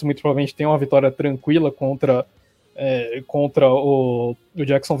os Colts muito provavelmente têm uma vitória tranquila contra o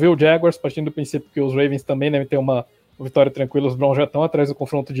Jacksonville Jaguars, partindo do princípio que os Ravens também devem ter uma vitória tranquila, os Browns já estão atrás do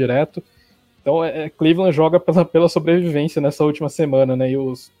confronto direto. Então Cleveland joga pela sobrevivência nessa última semana, né? E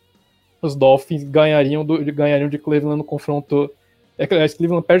os Dolphins ganhariam de Cleveland no confronto.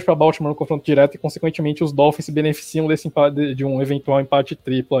 Cleveland perde para Baltimore no confronto direto e, consequentemente, os Dolphins se beneficiam desse empate, de um eventual empate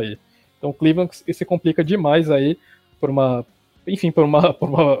triplo aí. Então, Cleveland se complica demais aí por uma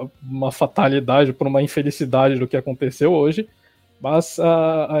fatalidade, por uma infelicidade do que aconteceu hoje. Mas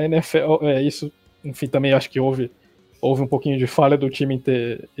a NFL, isso, enfim, também acho que houve um pouquinho de falha do time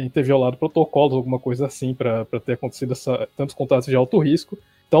em ter violado protocolos, alguma coisa assim, para ter acontecido tantos contatos de alto risco.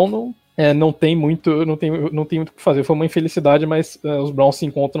 Então, não tem muito o que fazer. Foi uma infelicidade, mas os Browns se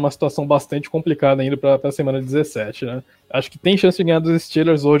encontram numa situação bastante complicada ainda para a semana 17, né? Acho que tem chance de ganhar dos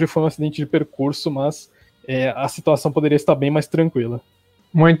Steelers hoje. Foi um acidente de percurso, mas a situação poderia estar bem mais tranquila.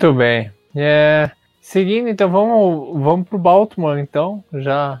 Muito bem. Seguindo, então, vamos para o Baltimore, então,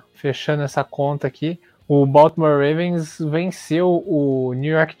 já fechando essa conta aqui. O Baltimore Ravens venceu o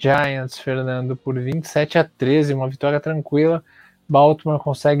New York Giants, Fernando, por 27-13, uma vitória tranquila. Baltimore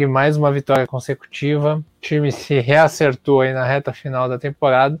consegue mais uma vitória consecutiva. O time se reacertou aí na reta final da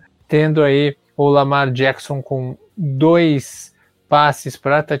temporada, tendo aí o Lamar Jackson com 2 passes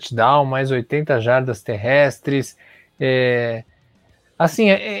para touchdown, mais 80 jardas terrestres. Eu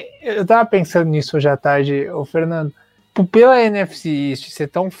estava pensando nisso hoje à tarde, Fernando. Pela NFC East ser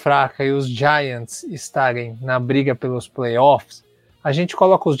tão fraca e os Giants estarem na briga pelos playoffs, a gente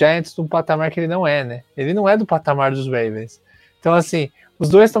coloca os Giants num patamar que ele não é, né? Ele não é do patamar dos Ravens. Então, assim, os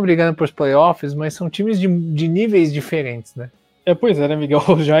dois estão brigando por playoffs, mas são times de níveis diferentes, né? Pois é, né, Miguel?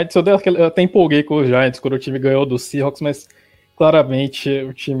 Os Giants, eu até empolguei com os Giants quando o time ganhou do Seahawks, mas claramente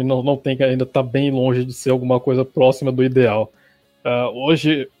o time não tem que ainda tá bem longe de ser alguma coisa próxima do ideal.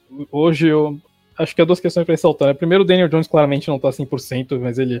 Hoje eu acho que há 2 questões para ressaltar, né? Primeiro, o Daniel Jones claramente não tá 100%,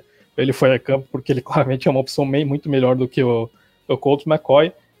 mas ele foi a campo porque ele claramente é uma opção muito melhor do que o Colt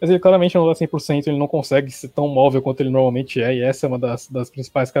McCoy. Mas ele claramente não dá 100%, ele não consegue ser tão móvel quanto ele normalmente é, e essa é uma das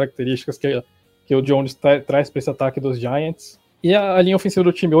principais características que o Jones traz para esse ataque dos Giants. E a linha ofensiva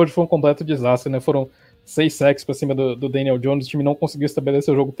do time hoje foi um completo desastre, né? Foram 6 sacks para cima do Daniel Jones, o time não conseguiu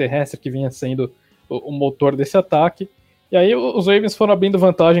estabelecer o jogo terrestre que vinha sendo o motor desse ataque. E aí os Ravens foram abrindo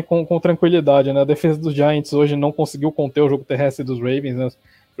vantagem com tranquilidade, né? A defesa dos Giants hoje não conseguiu conter o jogo terrestre dos Ravens, né? Os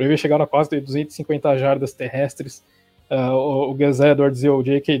Ravens chegaram a quase 250 jardas terrestres. O Gus Edwards e o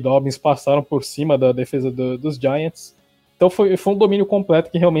J.K. Dobbins passaram por cima da defesa dos Giants. Então foi um domínio completo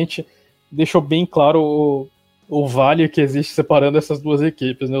que realmente deixou bem claro o vale que existe separando essas duas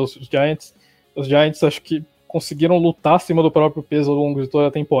equipes, né? Os Giants acho que conseguiram lutar acima do próprio peso ao longo de toda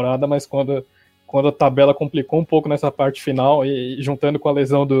a temporada, mas quando a tabela complicou um pouco nessa parte final e juntando com a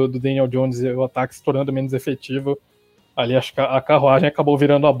lesão do Daniel Jones e o ataque se tornando menos efetivo, ali acho que a carruagem acabou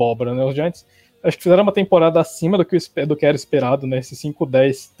virando abóbora, né? Os Giants acho que fizeram uma temporada acima do que era esperado, né? Esse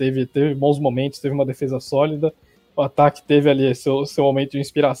 5-10 teve bons momentos, teve uma defesa sólida, o ataque teve ali seu momento de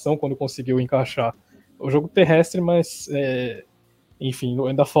inspiração quando conseguiu encaixar o jogo terrestre, mas enfim,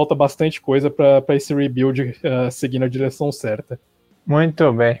 ainda falta bastante coisa para esse rebuild seguir na direção certa.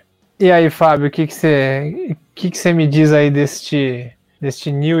 Muito bem. E aí, Fábio, o que você me diz aí deste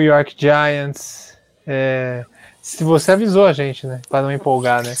New York Giants? Se você avisou a gente, né? Para não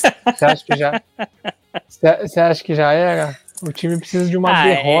empolgar, né? Você acha que já era? O time precisa de uma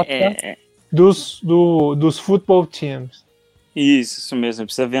derrota dos football teams. Isso mesmo.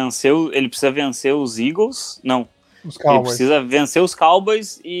 Ele precisa vencer os Eagles. Não. Os Cowboys. Ele precisa vencer os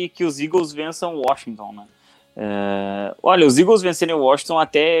Cowboys e que os Eagles vençam Washington, né? Olha, os Eagles vencerem o Washington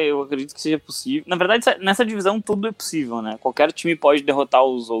até eu acredito que seja possível. Na verdade, nessa divisão tudo é possível, né? Qualquer time pode derrotar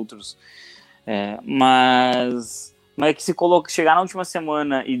os outros. Mas que se chegar na última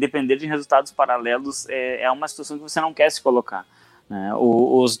semana e depender de resultados paralelos é uma situação que você não quer se colocar, né?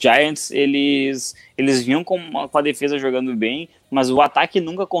 Os Giants, eles vinham com a defesa jogando bem, mas o ataque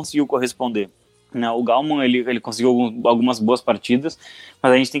nunca conseguiu corresponder. né? O Gallman, ele conseguiu algumas boas partidas,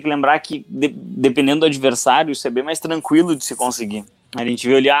 mas a gente tem que lembrar que, dependendo do adversário, isso é bem mais tranquilo de se conseguir. A gente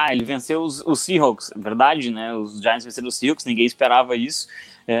viu ali, ele venceu os Seahawks, é verdade, né? Os Giants venceram os Seahawks, ninguém esperava isso,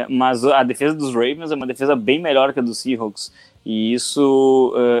 mas a defesa dos Ravens é uma defesa bem melhor que a dos Seahawks, e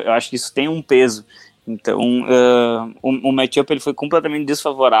isso, eu acho que isso tem um peso. Então, o matchup ele foi completamente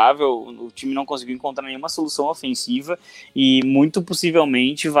desfavorável, o time não conseguiu encontrar nenhuma solução ofensiva e muito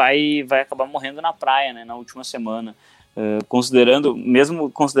possivelmente vai acabar morrendo na praia, né, na última semana.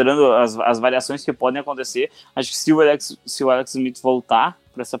 Mesmo considerando as variações que podem acontecer, acho que se o Alex Smith voltar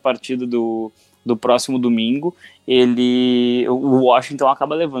para essa partida do próximo domingo, o Washington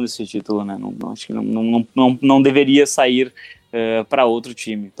acaba levando esse título, né? Acho que não deveria sair para outro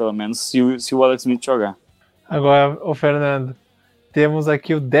time, pelo menos se o Alex Smith jogar. Agora, o Fernando, temos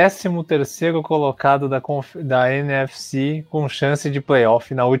aqui o 13º colocado da NFC com chance de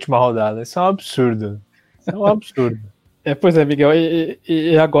playoff na última rodada. Isso é um absurdo. Pois é, Miguel,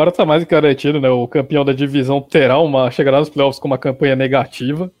 e agora tá mais garantido, né? O campeão da divisão chegará nos playoffs com uma campanha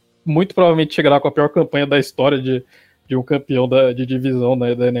negativa, muito provavelmente chegará com a pior campanha da história de um campeão de divisão,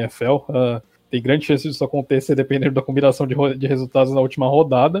 né, da NFL. Tem grande chance disso acontecer dependendo da combinação de resultados na última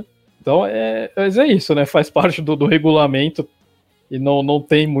rodada. Então, mas é isso, né? Faz parte do regulamento e não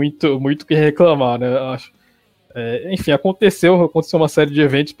tem muito o que reclamar, né? Acho. Enfim, aconteceu uma série de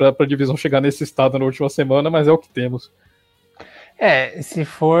eventos para a divisão chegar nesse estado na última semana, mas é o que temos. Se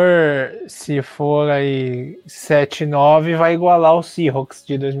for aí 7-9, vai igualar o Seahawks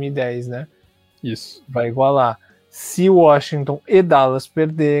de 2010, né? Isso. Vai igualar. Se Washington e Dallas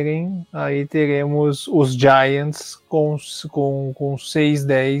perderem, aí teremos os Giants com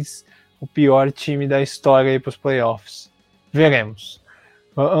 6-10, o pior time da história para os playoffs. Veremos.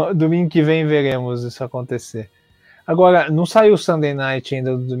 Domingo que vem veremos isso acontecer. Agora, não saiu o Sunday Night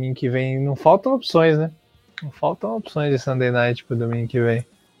ainda do domingo que vem, não faltam opções, né? Não faltam opções de Sunday Night pro domingo que vem.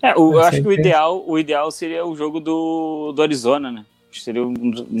 Eu acho que o ideal seria o jogo do Arizona, né? Acho que seria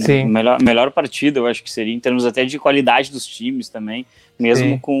melhor partida, eu acho que seria, em termos até de qualidade dos times também,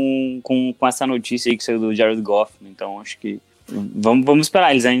 mesmo com essa notícia aí que saiu do Jared Goff. Então, acho que vamos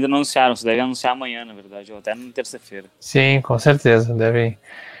esperar, eles ainda não anunciaram, você deve anunciar amanhã, na verdade, ou até na terça-feira. Sim, com certeza, deve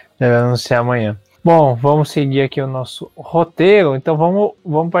anunciar amanhã. Bom, vamos seguir aqui o nosso roteiro, então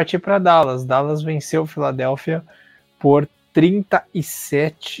vamos partir para Dallas. Dallas venceu Filadélfia por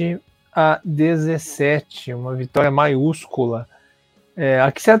 37-17, uma vitória maiúscula.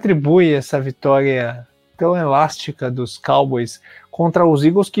 A que se atribui essa vitória tão elástica dos Cowboys contra os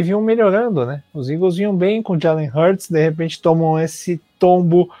Eagles, que vinham melhorando, né? Os Eagles vinham bem com o Jalen Hurts, de repente tomam esse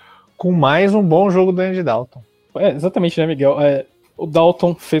tombo com mais um bom jogo do Andy Dalton. Exatamente, né, Miguel? O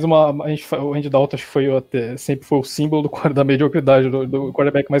Dalton fez o Andy Dalton sempre foi o símbolo da mediocridade, do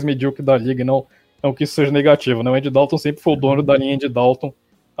quarterback mais medíocre da liga, e não que isso seja negativo, né? O Andy Dalton sempre foi o dono da linha Andy Dalton,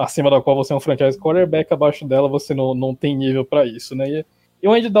 acima da qual você é um franchise quarterback, abaixo dela você não tem nível para isso, né? E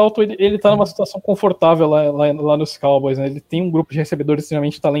o Andy Dalton, ele tá numa situação confortável lá nos Cowboys, né? Ele tem um grupo de recebedores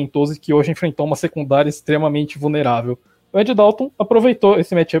extremamente talentoso que hoje enfrentou uma secundária extremamente vulnerável. O Andy Dalton aproveitou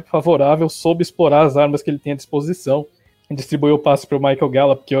esse matchup favorável, soube explorar as armas que ele tem à disposição, distribuiu o passe para o Michael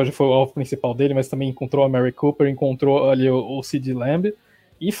Gallup, que hoje foi o alvo principal dele, mas também encontrou a Mary Cooper, encontrou ali o CeeDee Lamb,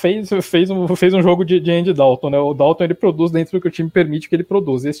 e fez um jogo de Andy Dalton, né? O Dalton, ele produz dentro do que o time permite que ele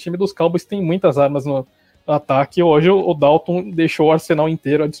produza. Esse time dos Cowboys tem muitas armas no ataque, e hoje o Dalton deixou o arsenal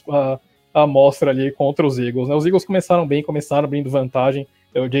inteiro à mostra ali contra os Eagles, né? Os Eagles começaram abrindo vantagem,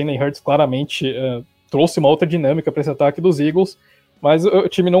 o Jalen Hurts claramente trouxe uma outra dinâmica para esse ataque dos Eagles, mas o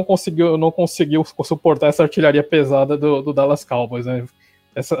time não conseguiu suportar essa artilharia pesada do Dallas Cowboys, né?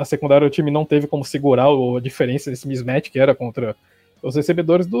 A secundária do time não teve como segurar a diferença desse mismatch que era contra os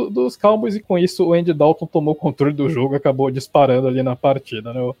recebedores dos Cowboys, e com isso o Andy Dalton tomou o controle do jogo e acabou disparando ali na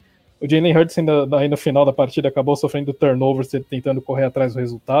partida, né? O Jalen Hurts aí no final da partida acabou sofrendo turnovers, tentando correr atrás do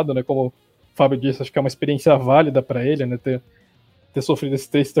resultado, né? Como o Fábio disse, acho que é uma experiência válida para ele, né? Ter sofrido esses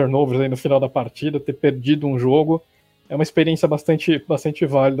 3 turnovers aí no final da partida, ter perdido um jogo. É uma experiência bastante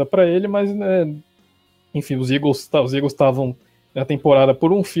válida para ele, mas, né, enfim, os Eagles estavam na temporada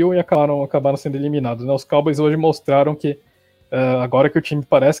por um fio e acabaram sendo eliminados, né? Os Cowboys hoje mostraram que agora que o time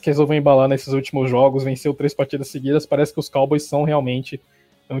parece que resolveu embalar nesses últimos jogos, venceu 3 partidas seguidas, parece que os Cowboys são realmente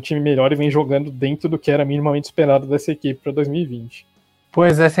um time melhor e vem jogando dentro do que era minimamente esperado dessa equipe para 2020.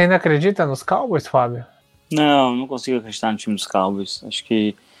 Pois é, você ainda acredita nos Cowboys, Fábio? Não consigo acreditar no time dos Cowboys. Acho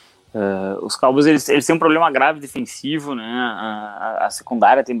que os Cowboys eles têm um problema grave defensivo, né? A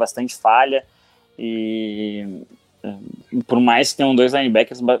secundária tem bastante falha e por mais que tenham 2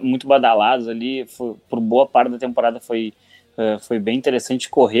 linebackers muito badalados ali, por boa parte da temporada foi bem interessante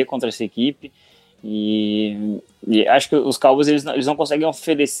correr contra essa equipe, E acho que os Cowboys eles não conseguem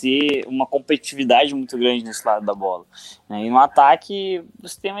oferecer uma competitividade muito grande nesse lado da bola, né? E no ataque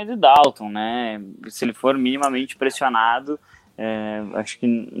você tem o Andy Dalton, né? Se ele for minimamente pressionado, acho que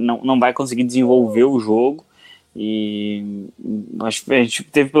não vai conseguir desenvolver o jogo. E acho que a gente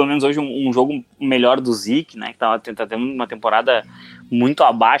teve pelo menos hoje um jogo melhor do Zeke, né? Que tá tendo uma temporada muito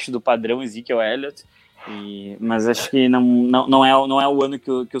abaixo do padrão Ezekiel Elliott. Mas acho que não é o ano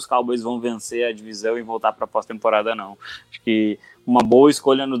que os Cowboys vão vencer a divisão e voltar para a pós-temporada, não. Acho que uma boa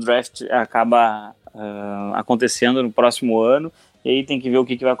escolha no draft acaba acontecendo no próximo ano, e aí tem que ver o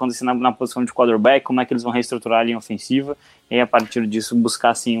que vai acontecer na posição de quarterback, como é que eles vão reestruturar a linha ofensiva, e a partir disso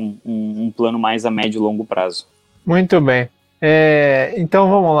buscar assim, um plano mais a médio e longo prazo. Muito bem. Então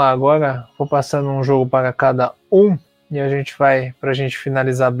vamos lá, agora vou passando um jogo para cada um, e a gente vai, para a gente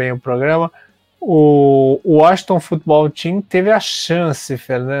finalizar bem o programa. O Washington Football Team teve a chance,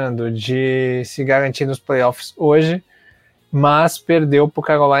 Fernando, de se garantir nos playoffs hoje, mas perdeu para o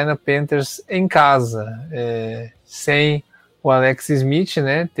Carolina Panthers em casa, sem o Alex Smith,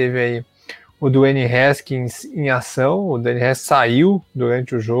 né? Teve aí o Dwayne Haskins em ação. O Dwayne Haskins saiu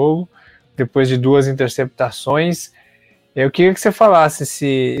durante o jogo, depois de 2 interceptações. Eu queria que você falasse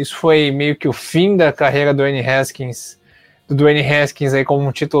se isso foi meio que o fim da carreira do Dwayne Haskins aí como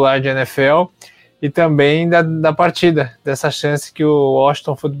um titular de NFL, e também da partida, dessa chance que o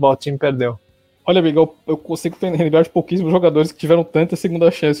Washington Football Team perdeu. Olha, amigo, eu consigo lembrar de pouquíssimos jogadores que tiveram tantas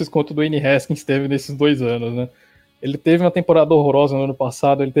segundas chances quanto o Dwayne Haskins teve nesses 2 anos, né? Ele teve uma temporada horrorosa no ano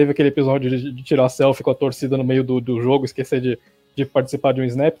passado, ele teve aquele episódio de tirar selfie com a torcida no meio do jogo, esquecer de participar de um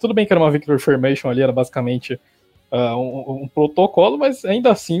snap. Tudo bem que era uma victory formation ali, era basicamente um protocolo, mas ainda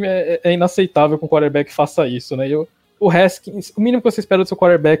assim é inaceitável que um quarterback faça isso, né? O Haskins, o mínimo que você espera do seu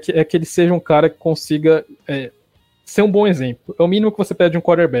quarterback é que ele seja um cara que consiga ser um bom exemplo. É o mínimo que você pede de um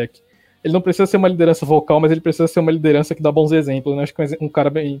quarterback. Ele não precisa ser uma liderança vocal, mas ele precisa ser uma liderança que dá bons exemplos, né? Acho que um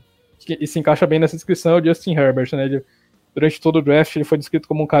cara que se encaixa bem nessa descrição é o Justin Herbert, né? Durante todo o draft ele foi descrito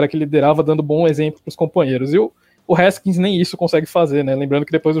como um cara que liderava dando bom exemplo para os companheiros. E o Haskins nem isso consegue fazer, né? Lembrando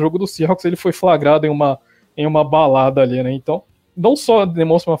que depois do jogo do Seahawks ele foi flagrado em uma balada ali, né? Então, não só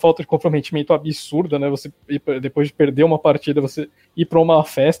demonstra uma falta de comprometimento absurda, né? Você, depois de perder uma partida, você ir para uma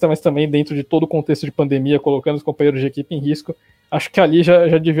festa, mas também dentro de todo o contexto de pandemia, colocando os companheiros de equipe em risco. Acho que ali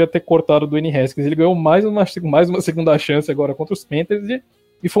já devia ter cortado o Dwayne Haskins. Ele ganhou mais uma segunda chance agora contra os Panthers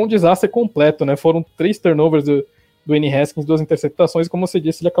e foi um desastre completo, né? Foram 3 turnovers do Dwayne Haskins, 2 interceptações. Como você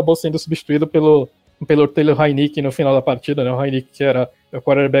disse, ele acabou sendo substituído pelo Taylor Heinicke no final da partida, né? O Heinicke, que era o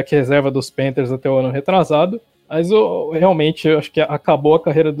quarterback reserva dos Panthers até o ano retrasado. Mas realmente eu acho que acabou a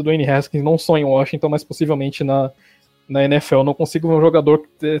carreira do Dwayne Haskins, não só em Washington, mas possivelmente na NFL. Eu não consigo ver um jogador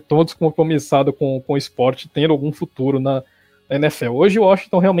tão descompromissado com o esporte tendo algum futuro na NFL. Hoje o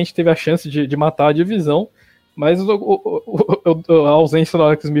Washington realmente teve a chance de matar a divisão, mas a ausência do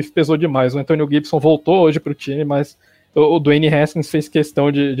Alex Smith pesou demais. O Antonio Gibson voltou hoje para o time, mas o Dwayne Haskins fez questão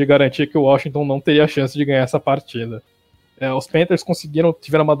de garantir que o Washington não teria a chance de ganhar essa partida. Os Panthers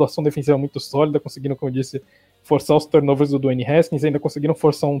tiveram uma atuação defensiva muito sólida, conseguiram, como eu disse, forçar os turnovers do Dwayne Haskins, ainda conseguiram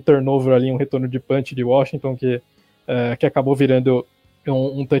forçar um turnover ali, um retorno de punch de Washington, que acabou virando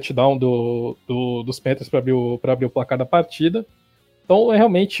um touchdown dos Panthers para abrir o placar da partida. Então é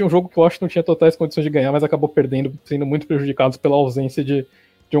realmente um jogo que o Washington tinha totais condições de ganhar, mas acabou perdendo, sendo muito prejudicado pela ausência de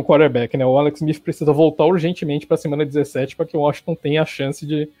um quarterback, né? O Alex Smith precisa voltar urgentemente para a semana 17 para que o Washington tenha a chance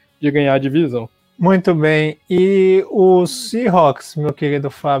de ganhar a divisão. Muito bem. E os Seahawks, meu querido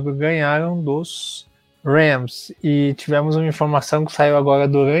Fábio, ganharam dos Rams. E tivemos uma informação que saiu agora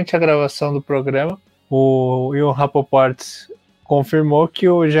durante a gravação do programa. O Will Rapoport confirmou que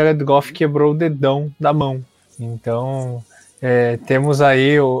o Jared Goff quebrou o dedão da mão. Então, temos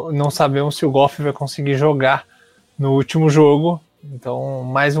aí, não sabemos se o Goff vai conseguir jogar no último jogo. Então,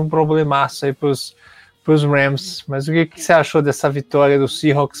 mais um problemaço aí para os Rams. Mas o que você achou dessa vitória do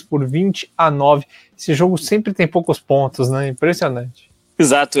Seahawks por 20-9? Esse jogo sempre tem poucos pontos, né? Impressionante.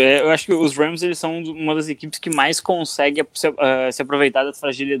 Exato, eu acho que os Rams eles são uma das equipes que mais consegue se aproveitar das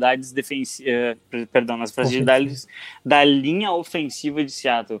fragilidades das fragilidades da linha ofensiva de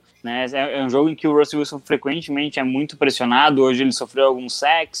Seattle, né? É um jogo em que o Russell Wilson frequentemente é muito pressionado. Hoje ele sofreu alguns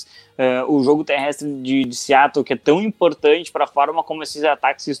sacks. O jogo terrestre de Seattle, que é tão importante para a forma como esses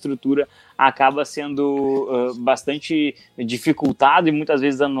ataques se estrutura, acaba sendo bastante dificultado e muitas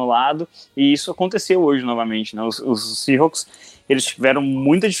vezes anulado, e isso aconteceu hoje novamente, né? Os Seahawks eles tiveram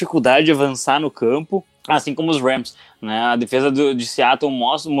muita dificuldade de avançar no campo, assim como os Rams, né? A defesa de Seattle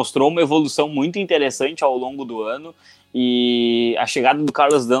mostrou uma evolução muito interessante ao longo do ano, e a chegada do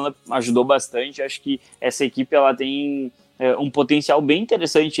Carlos Dunlap ajudou bastante. Acho que essa equipe ela tem um potencial bem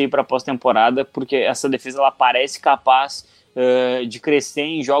interessante aí para a pós-temporada, porque essa defesa ela parece capaz de crescer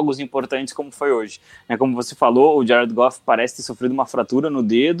em jogos importantes como foi hoje. Como você falou, o Jared Goff parece ter sofrido uma fratura no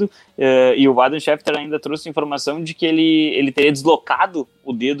dedo, e o Adam Schefter ainda trouxe informação de que ele teria deslocado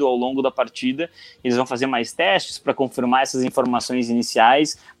o dedo ao longo da partida. Eles vão fazer mais testes para confirmar essas informações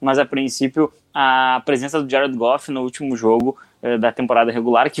iniciais, mas a princípio a presença do Jared Goff no último jogo da temporada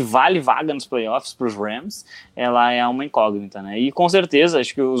regular, que vale vaga nos playoffs para os Rams, ela é uma incógnita, né? E com certeza,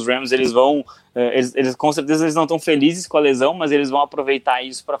 acho que os Rams, eles vão, com certeza eles não estão felizes com a lesão, mas eles vão aproveitar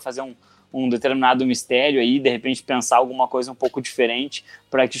isso para fazer um determinado mistério aí, de repente pensar alguma coisa um pouco diferente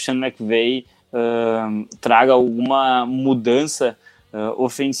para que o Sean McVay traga alguma mudança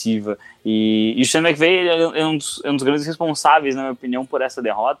ofensiva. E o Sean McVay é um dos grandes responsáveis, na minha opinião, por essa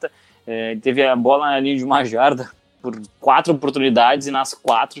derrota. Ele teve a bola na linha de 1 jarda por 4 oportunidades e nas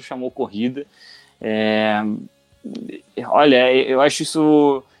 4 chamou corrida. Olha, eu acho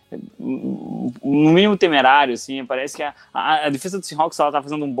isso no mínimo temerário, assim. Parece que a defesa do Seahawks está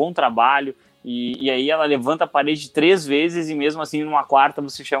fazendo um bom trabalho, e aí ela levanta a parede 3 vezes e mesmo assim numa 4ª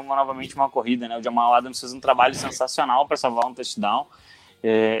você chama novamente uma corrida, né? O Jamal Adams fez um trabalho sensacional para salvar um touchdown.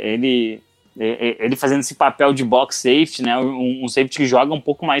 Ele fazendo esse papel de box safety, né? Um safety que joga um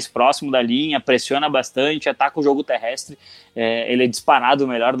pouco mais próximo da linha, pressiona bastante, ataca o jogo terrestre. Ele é disparado o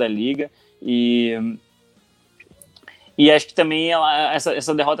melhor da liga, e acho que também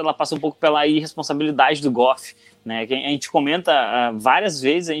essa derrota ela passa um pouco pela irresponsabilidade do Goff, né? A gente comenta várias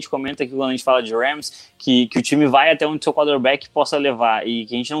vezes, a gente comenta aqui quando a gente fala de Rams, que o time vai até onde seu quarterback possa levar, e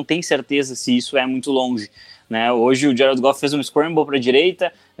que a gente não tem certeza se isso é muito longe, né? Hoje o Jared Goff fez um scramble para a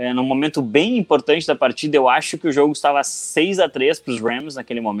direita, num momento bem importante da partida. Eu acho que o jogo estava 6-3 para os Rams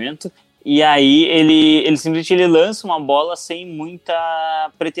naquele momento, e aí ele simplesmente lança uma bola sem muita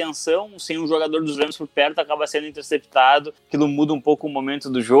pretensão, sem um jogador dos Rams por perto, acaba sendo interceptado. Aquilo muda um pouco o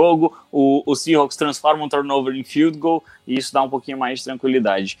momento do jogo. O Seahawks transforma um turnover em field goal, e isso dá um pouquinho mais de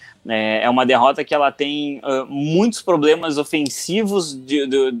tranquilidade. É uma derrota que ela tem muitos problemas ofensivos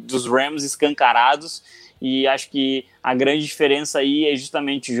dos Rams escancarados, e acho que a grande diferença aí é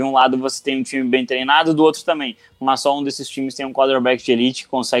justamente, de um lado você tem um time bem treinado, do outro também, mas só um desses times tem um quarterback de elite que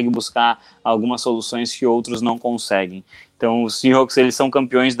consegue buscar algumas soluções que outros não conseguem. Então os Seahawks, eles são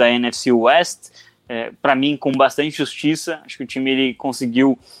campeões da NFC West, para mim com bastante justiça. Acho que o time ele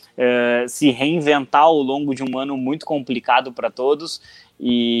conseguiu se reinventar ao longo de um ano muito complicado para todos,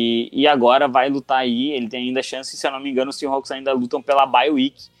 e agora vai lutar aí. Ele tem ainda chance, se eu não me engano, os Seahawks ainda lutam pela bye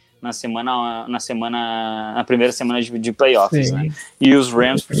week na primeira semana de playoffs, né? E os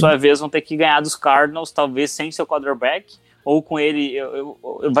Rams, por sua vez, vão ter que ganhar dos Cardinals, talvez sem seu quarterback, ou com ele,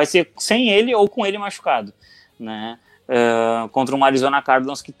 vai ser sem ele ou com ele machucado, né? Contra um Arizona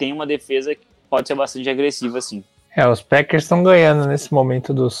Cardinals que tem uma defesa que pode ser bastante agressiva, assim. Os Packers estão ganhando nesse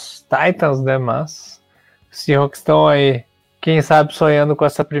momento dos Titans, né? Mas os Seahawks estão aí, quem sabe, sonhando com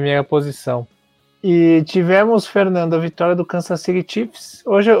essa primeira posição. E tivemos, Fernando, a vitória do Kansas City Chiefs.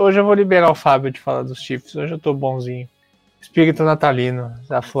 Hoje eu vou liberar o Fábio de falar dos Chiefs. Hoje eu tô bonzinho. Espírito natalino,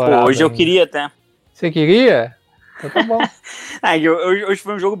 aflorado. Hoje eu queria até. Você queria? Então tá bom. Hoje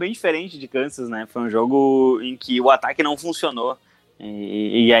foi um jogo bem diferente de Kansas, né? Foi um jogo em que o ataque não funcionou.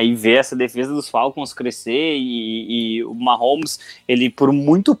 E aí ver essa defesa dos Falcons crescer, e o Mahomes, ele por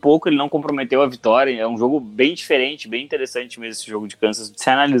muito pouco ele não comprometeu a vitória. É um jogo bem diferente, bem interessante mesmo esse jogo de Kansas, de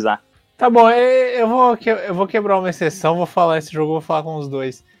se analisar. Tá bom, eu vou quebrar uma exceção, vou falar esse jogo, vou falar com os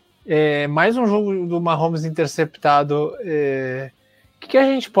dois. Mais um jogo do Mahomes interceptado. O que a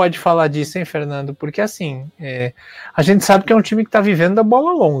gente pode falar disso, hein, Fernando? Porque assim, a gente sabe que é um time que tá vivendo da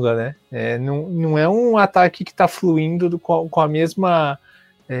bola longa, né? Não é um ataque que tá fluindo com a mesma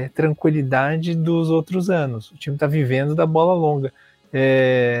tranquilidade dos outros anos. O time tá vivendo da bola longa.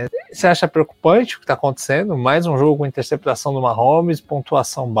 Você acha preocupante o que está acontecendo? Mais um jogo com interceptação do Mahomes,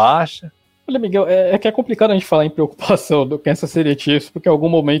 pontuação baixa. Olha, Miguel, que é complicado a gente falar em preocupação do Kansas City Chiefs, porque em algum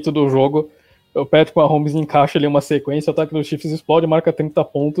momento do jogo o Patrick Mahomes encaixa ali uma sequência, o ataque dos Chiefs explode, marca 30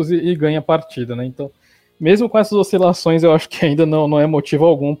 pontos e ganha a partida, né? Então, mesmo com essas oscilações, eu acho que ainda não é motivo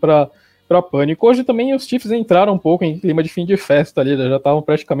algum para pânico. Hoje também os Chiefs entraram um pouco em clima de fim de festa ali, já estavam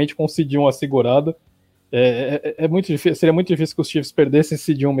praticamente com o CD1 assegurado. Muito difícil, seria muito difícil que os Chiefs perdessem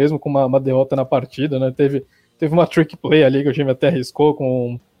esse CD1 mesmo com uma derrota na partida, né? Teve uma trick play ali que o time até arriscou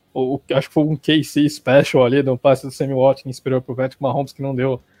com acho que foi um KC special ali, um passe do Sammy Watkins superior pro Patrick Mahomes, que não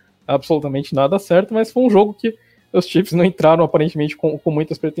deu absolutamente nada certo, mas foi um jogo que os Chiefs não entraram aparentemente com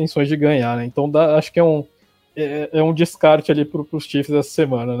muitas pretensões de ganhar, né? Então acho que é um descarte ali pros Chiefs essa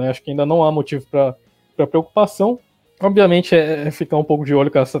semana, né? Acho que ainda não há motivo para preocupação. Obviamente ficar um pouco de olho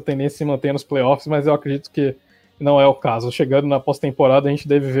com essa tendência se manter nos playoffs, mas eu acredito que não é o caso. Chegando na pós-temporada, a gente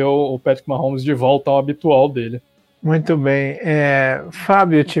deve ver o Patrick Mahomes de volta ao habitual dele. Muito bem.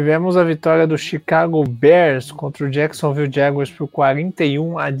 Fábio, tivemos a vitória do Chicago Bears contra o Jacksonville Jaguars por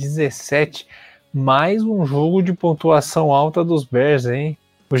 41-17. Mais um jogo de pontuação alta dos Bears, hein?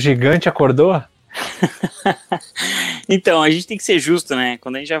 O gigante acordou? Então, a gente tem que ser justo, né?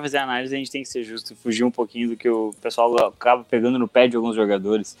 Quando a gente vai fazer a análise, a gente tem que ser justo e fugir um pouquinho do que o pessoal acaba pegando no pé de alguns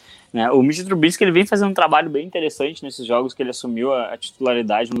jogadores, né? O Mitch Trubisky, ele vem fazendo um trabalho bem interessante nesses jogos que ele assumiu a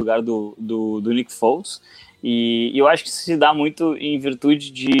titularidade no lugar do Nick Foles, e eu acho que isso se dá muito em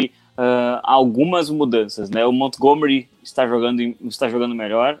virtude de algumas mudanças, né? O Montgomery está jogando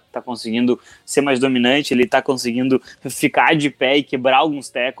melhor, está conseguindo ser mais dominante, ele está conseguindo ficar de pé e quebrar alguns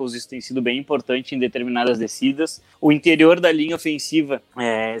tackles, isso tem sido bem importante em determinadas descidas. O interior da linha ofensiva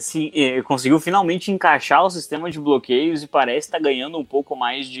conseguiu finalmente encaixar o sistema de bloqueios e parece estar ganhando um pouco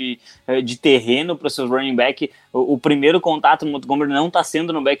mais de terreno para os seus running back. O primeiro contato do Montgomery não está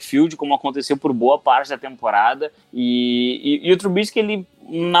sendo no backfield, como aconteceu por boa parte da temporada, e o Trubisky, ele,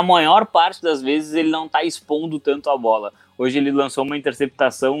 na maior parte das vezes, ele não está expondo tanto a bola. Hoje ele lançou uma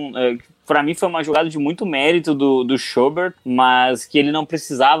interceptação, para mim foi uma jogada de muito mérito do Schobert, mas que ele não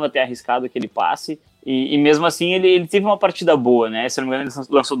precisava ter arriscado aquele passe, e mesmo assim ele teve uma partida boa, né? Se não me engano, ele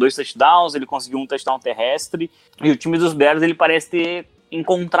lançou 2 touchdowns, ele conseguiu um touchdown terrestre, e o time dos Bears, ele parece ter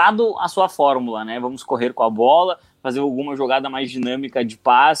encontrado a sua fórmula, né? Vamos correr com a bola, fazer alguma jogada mais dinâmica de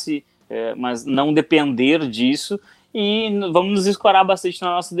passe, mas não depender disso, e vamos nos escorar bastante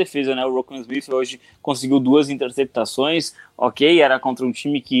na nossa defesa, né? O Roquan Smith hoje conseguiu 2 interceptações, ok, era contra um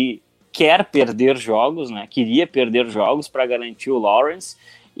time que quer perder jogos, né? Queria perder jogos para garantir o Lawrence,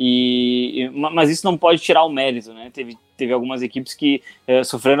 mas isso não pode tirar o mérito, né? Teve algumas equipes que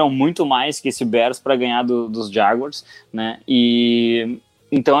sofreram muito mais que esse Bears para ganhar dos Jaguars, né? E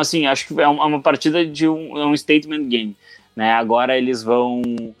então, assim, acho que é uma partida de um statement game, né? Agora eles vão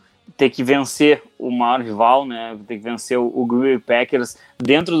ter que vencer o maior rival, né? Ter que vencer o Green Bay Packers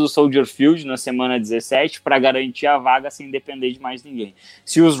dentro do Soldier Field na semana 17 para garantir a vaga sem depender de mais ninguém.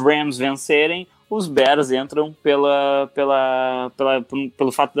 Se os Rams vencerem, os Bears entram pelo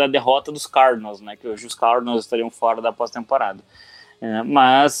fato da derrota dos Cardinals, né? Que hoje os Cardinals estariam fora da pós-temporada.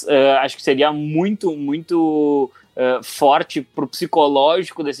 Mas acho que seria muito, muito forte para o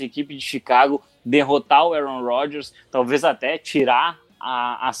psicológico dessa equipe de Chicago derrotar o Aaron Rodgers, talvez até tirar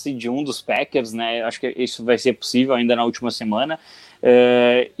a seed 1 dos Packers, né? Acho que isso vai ser possível ainda na última semana,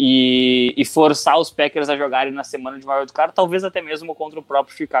 e forçar os Packers a jogarem na semana de wild card, talvez até mesmo contra o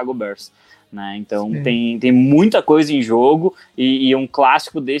próprio Chicago Bears, né? Então tem muita coisa em jogo, e um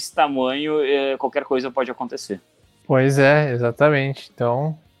clássico desse tamanho, qualquer coisa pode acontecer. Pois é, exatamente.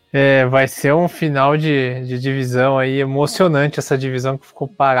 Então vai ser um final de divisão aí emocionante, essa divisão que ficou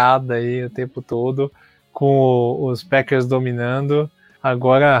parada aí o tempo todo, com os Packers dominando.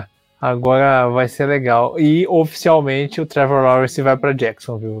 Agora vai ser legal. E oficialmente o Trevor Lawrence vai para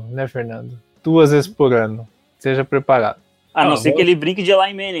Jacksonville, né, Fernando? 2 vezes por ano. Seja preparado. A não ser que ele brinque de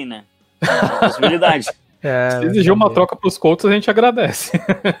Eli Manning, né? É uma possibilidade. Se exigir uma troca para os Colts, a gente agradece.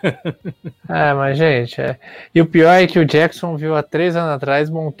 Mas gente, e o pior é que o Jacksonville há 3 anos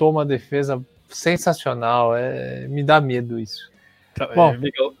atrás montou uma defesa sensacional. Me dá medo isso. Bom,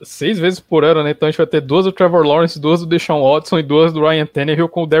 6 vezes por ano, né? Então a gente vai ter 2 do Trevor Lawrence, 2 do Deshaun Watson e 2 do Ryan Tannehill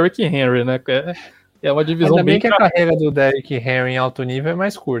com o Derrick Henry, né? É uma divisão ainda bem que a carreira do Derrick Henry em alto nível é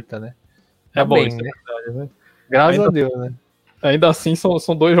mais curta, né? Bom, bem, isso né? é verdade, né? Graças a Deus, né? Ainda assim,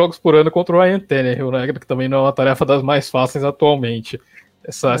 são 2 jogos por ano contra o Ryan Tannehill, né? Que também não é uma tarefa das mais fáceis atualmente.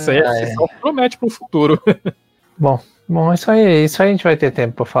 Essa aí só promete para o futuro. Bom, isso aí a gente vai ter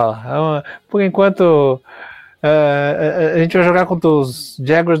tempo para falar. Por enquanto, a gente vai jogar contra os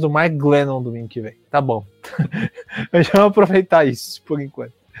Jaguars do Mike Glennon domingo que vem. Tá bom. A gente vai aproveitar isso por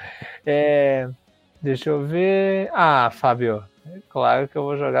enquanto. Deixa eu ver. Fábio, claro que eu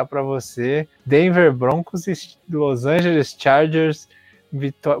vou jogar para você. Denver Broncos e Los Angeles Chargers.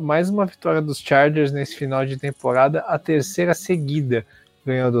 Mais uma vitória dos Chargers nesse final de temporada, a 3ª seguida.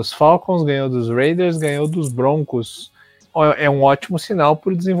 Ganhou dos Falcons, ganhou dos Raiders, ganhou dos Broncos. É um ótimo sinal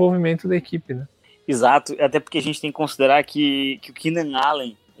para o desenvolvimento da equipe, né? Exato, até porque a gente tem que considerar que o Keenan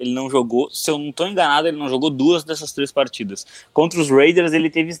Allen, ele não jogou, se eu não estou enganado, ele não jogou 2 dessas 3 partidas. Contra os Raiders, ele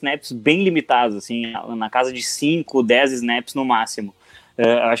teve snaps bem limitados, assim, na casa de 5, 10 snaps no máximo.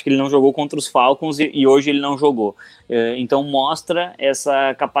 Acho que ele não jogou contra os Falcons e hoje ele não jogou. Então mostra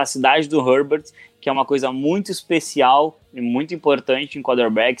essa capacidade do Herbert, que é uma coisa muito especial e muito importante em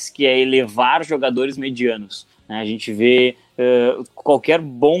quarterbacks, que é elevar jogadores medianos. né? A gente vê qualquer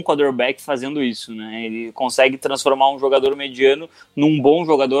bom quarterback fazendo isso, né? Ele consegue transformar um jogador mediano num bom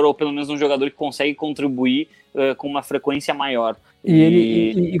jogador, ou pelo menos um jogador que consegue contribuir com uma frequência maior.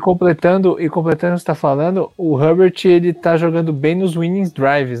 E completando o que você está falando, o Herbert ele tá jogando bem nos winning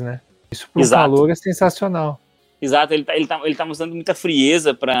drives, né? Isso pro calor é sensacional. Exato, ele tá mostrando muita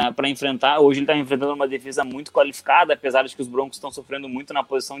frieza para enfrentar. Hoje ele está enfrentando uma defesa muito qualificada, apesar de que os Broncos estão sofrendo muito na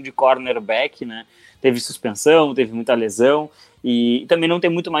posição de cornerback, né? Teve suspensão, teve muita lesão, e também não tem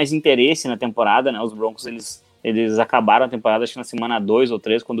muito mais interesse na temporada, né? Os Broncos, eles acabaram a temporada, acho que na semana 2 ou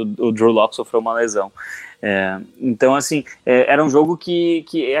 3, quando o Drew Lock sofreu uma lesão. Então, assim, era um jogo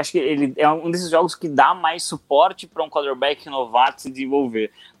que acho que ele é um desses jogos que dá mais suporte para um quarterback novato se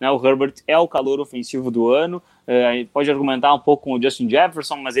desenvolver, né? O Herbert é o calor ofensivo do ano, pode argumentar um pouco com o Justin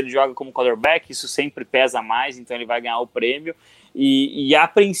Jefferson, mas ele joga como quarterback, isso sempre pesa mais, então ele vai ganhar o prêmio, e a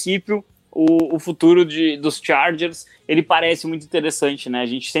princípio o futuro dos Chargers, ele parece muito interessante, né? A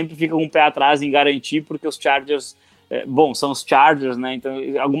gente sempre fica com o pé atrás em garantir, porque os Chargers, são os Chargers, né? Então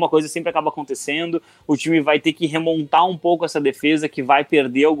alguma coisa sempre acaba acontecendo, o time vai ter que remontar um pouco essa defesa, que vai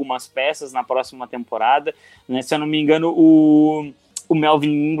perder algumas peças na próxima temporada, né? Se eu não me engano, o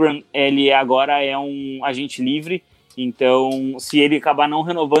Melvin Ingram, ele agora é um agente livre, então se ele acabar não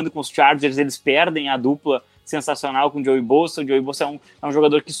renovando com os Chargers, eles perdem a dupla sensacional com o Joey Bosa. O Joey Bosa é um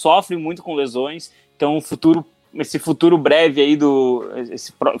jogador que sofre muito com lesões, então esse futuro breve aí,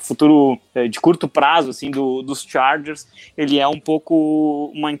 esse futuro de curto prazo assim, dos Chargers, ele é um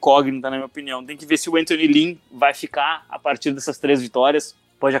pouco uma incógnita, na minha opinião. Tem que ver se o Anthony Lynn vai ficar a partir dessas 3 vitórias,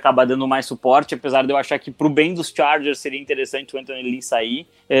 pode acabar dando mais suporte, apesar de eu achar que pro bem dos Chargers seria interessante o Anthony Lynn sair.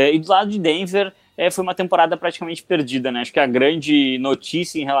 E do lado de Denver, foi uma temporada praticamente perdida, né? Acho que a grande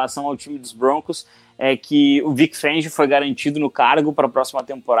notícia em relação ao time dos Broncos é que o Vic Fangio foi garantido no cargo para a próxima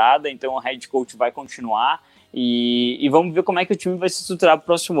temporada, então o head coach vai continuar, e vamos ver como é que o time vai se estruturar para o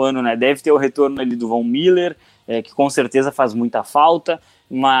próximo ano, né? Deve ter o retorno ali do Von Miller, que com certeza faz muita falta,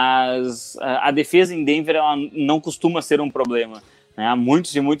 mas a defesa em Denver ela não costuma ser um problema, né? Há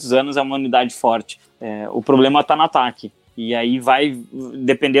muitos e muitos anos é uma unidade forte. O problema está no ataque. E aí vai,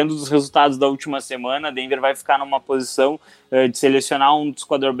 dependendo dos resultados da última semana, Denver vai ficar numa posição de selecionar um dos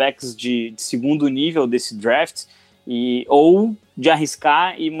quarterbacks de segundo nível desse draft, ou de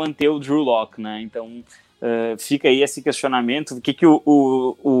arriscar e manter o Drew Lock, né? Então fica aí esse questionamento, o que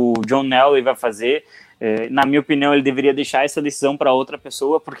o John Elway vai fazer. Na minha opinião, ele deveria deixar essa decisão para outra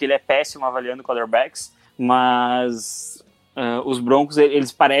pessoa, porque ele é péssimo avaliando quarterbacks, mas os Broncos,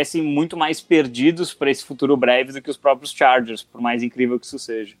 eles parecem muito mais perdidos para esse futuro breve do que os próprios Chargers, por mais incrível que isso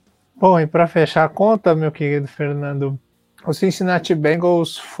seja. Bom, e para fechar a conta, meu querido Fernando, o Cincinnati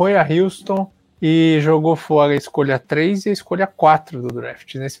Bengals foi a Houston e jogou fora a escolha 3 e a escolha 4 do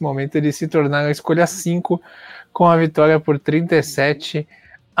draft. Nesse momento eles se tornaram a escolha 5 com a vitória por 37-31.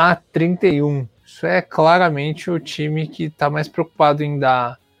 Isso é claramente o time que está mais preocupado em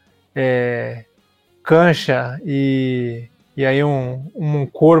dar cancha e aí um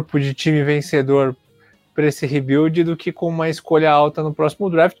corpo de time vencedor para esse rebuild do que com uma escolha alta no próximo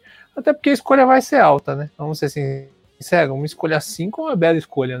draft, até porque a escolha vai ser alta, né? Vamos ser sinceros, uma escolha 5 é uma bela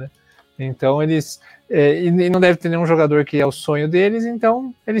escolha, né? Então eles e não deve ter nenhum jogador que é o sonho deles,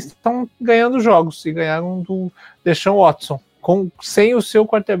 então eles estão ganhando jogos e ganharam do Deshaun Watson sem o seu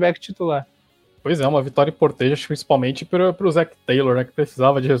quarterback titular. Pois é, uma vitória importante, principalmente para o Zach Taylor, né, que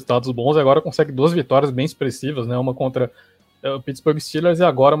precisava de resultados bons, e agora consegue 2 vitórias bem expressivas, né, uma contra o Pittsburgh Steelers e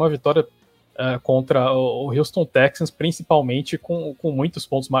agora uma vitória contra o Houston Texans, principalmente com muitos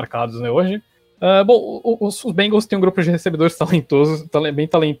pontos marcados, né, hoje. Os Bengals têm um grupo de recebedores talentoso, bem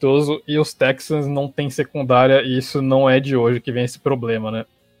talentoso, e os Texans não têm secundária, e isso não é de hoje que vem esse problema, né.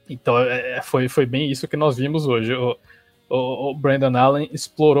 Então foi bem isso que nós vimos hoje. O Brandon Allen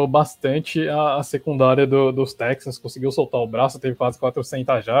explorou bastante a secundária dos Texans, conseguiu soltar o braço, teve quase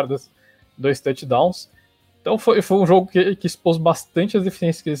 400 jardas, 2 touchdowns. Então foi um jogo que expôs bastante as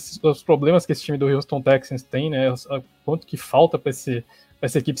deficiências, os problemas que esse time do Houston Texans tem, né? Quanto que falta para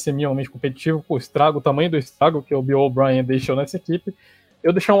essa equipe ser minimamente competitiva, o tamanho do estrago que o Bill O'Brien deixou nessa equipe.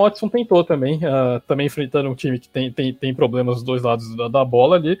 O Deshaun Watson tentou também enfrentando um time que tem problemas dos dois lados da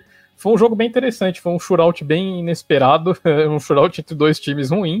bola ali. Foi um jogo bem interessante, foi um shootout bem inesperado, um shootout entre 2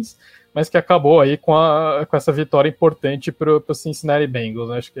 times ruins, mas que acabou aí com essa vitória importante para o Cincinnati Bengals,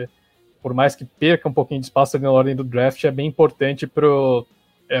 né? Acho que por mais que perca um pouquinho de espaço ali na ordem do draft, é bem importante para o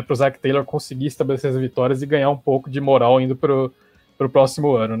Zach Taylor conseguir estabelecer as vitórias e ganhar um pouco de moral indo para o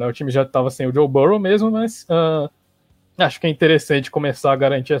próximo ano, né? O time já estava sem o Joe Burrow mesmo, mas acho que é interessante começar a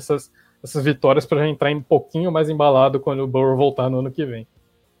garantir essas vitórias para já entrar um pouquinho mais embalado quando o Burrow voltar no ano que vem.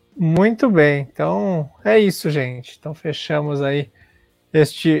 Muito bem, então é isso, gente. Então fechamos aí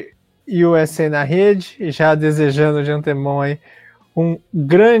este USA na rede e já desejando de antemão aí um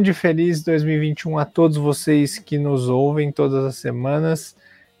grande feliz 2021 a todos vocês que nos ouvem todas as semanas,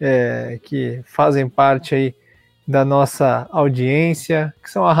 que fazem parte aí da nossa audiência, que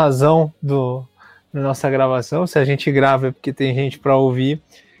são a razão da nossa gravação. Se a gente grava é porque tem gente para ouvir,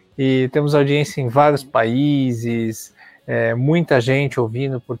 e temos audiência em vários países, muita gente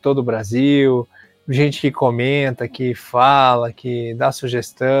ouvindo por todo o Brasil, gente que comenta, que fala, que dá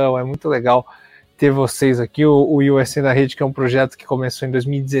sugestão. É muito legal ter vocês aqui. O USA na Rede, que é um projeto que começou em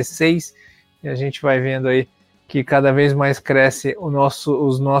 2016, e a gente vai vendo aí que cada vez mais cresce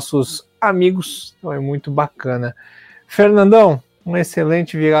os nossos amigos, então é muito bacana. Fernandão, um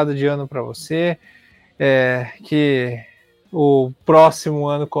excelente virada de ano para você, que o próximo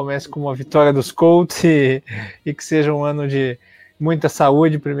ano comece com uma vitória dos Colts e que seja um ano de muita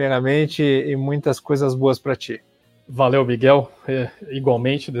saúde, primeiramente, e muitas coisas boas para ti. Valeu, Miguel.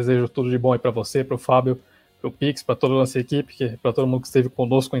 Igualmente, desejo tudo de bom aí para você, para o Fábio, para o Pix, para toda a nossa equipe, para todo mundo que esteve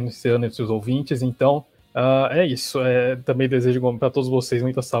conosco nesse ano, entre os ouvintes. Então, é isso. Também desejo para todos vocês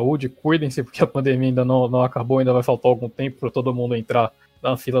muita saúde. Cuidem-se, porque a pandemia ainda não acabou, ainda vai faltar algum tempo para todo mundo entrar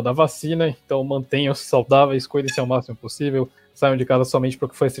na fila da vacina. Então, mantenham-se saudáveis, cuidem-se ao máximo possível. Saiam de casa somente para o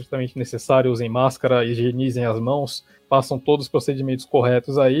que for estritamente necessário, usem máscara, higienizem as mãos, façam todos os procedimentos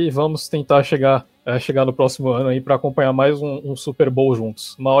corretos aí, e vamos tentar chegar no próximo ano aí para acompanhar mais um Super Bowl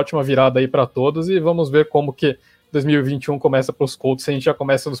juntos. Uma ótima virada aí para todos, e vamos ver como que 2021 começa para os Colts, se a gente já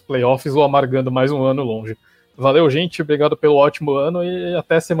começa nos playoffs ou amargando mais um ano longe. Valeu, gente, obrigado pelo ótimo ano e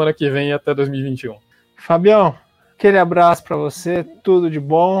até semana que vem, até 2021. Fabião, aquele abraço para você, tudo de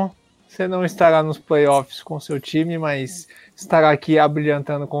bom. Você não estará nos playoffs com seu time, mas estará aqui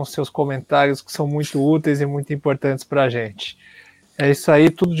abrilhantando com seus comentários, que são muito úteis e muito importantes para a gente. É isso aí,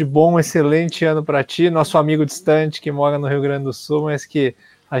 tudo de bom, excelente ano para ti, nosso amigo distante que mora no Rio Grande do Sul, mas que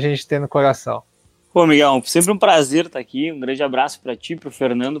a gente tem no coração. Pô, Miguel, sempre um prazer estar aqui. Um grande abraço para ti, para o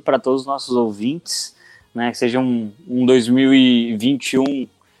Fernando, para todos os nossos ouvintes, né? Que seja um 2021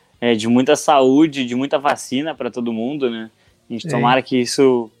 de muita saúde, de muita vacina para todo mundo, né? A gente tomara que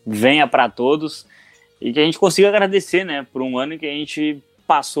isso venha para todos e que a gente consiga agradecer, né, por um ano que a gente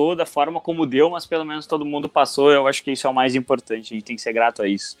passou da forma como deu, mas pelo menos todo mundo passou. Eu acho que isso é o mais importante, a gente tem que ser grato a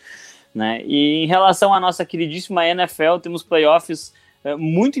isso, né? E em relação à nossa queridíssima NFL, temos playoffs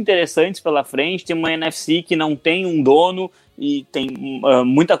muito interessantes pela frente. Tem uma NFC que não tem um dono e tem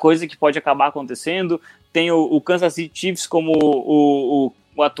muita coisa que pode acabar acontecendo. Tem o Kansas City Chiefs como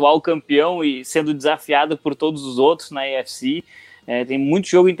o atual campeão e sendo desafiado por todos os outros na AFC. Tem muito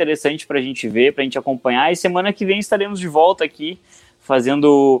jogo interessante para a gente ver, para a gente acompanhar, e semana que vem estaremos de volta aqui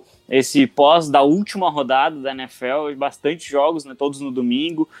fazendo esse pós da última rodada da NFL, bastante jogos, né, todos no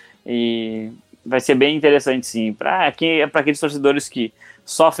domingo, e vai ser bem interessante, sim, para aqueles torcedores que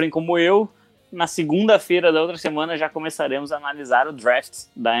sofrem como eu. Na segunda-feira da outra semana já começaremos a analisar o draft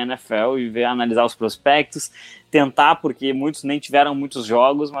da NFL e analisar os prospectos, tentar, porque muitos nem tiveram muitos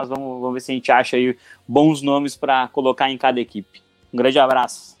jogos, mas vamos ver se a gente acha aí bons nomes para colocar em cada equipe. Um grande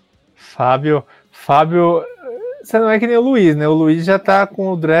abraço. Fábio, você não é que nem o Luiz, né? O Luiz já tá com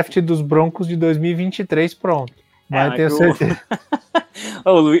o draft dos Broncos de 2023 pronto. Mas tenho certeza.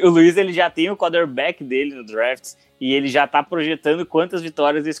 O Luiz, ele já tem o quarterback dele no draft e ele já tá projetando quantas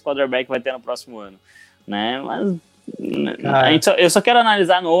vitórias esse quarterback vai ter no próximo ano, né? Mas eu só quero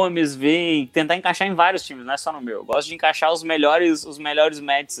analisar nomes, ver e tentar encaixar em vários times, não é só no meu. Eu gosto de encaixar os melhores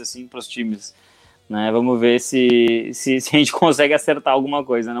matches assim pros times, né? Vamos ver se a gente consegue acertar alguma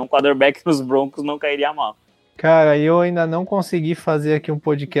coisa, né? Um quarterback nos Broncos não cairia mal. Cara, eu ainda não consegui fazer aqui um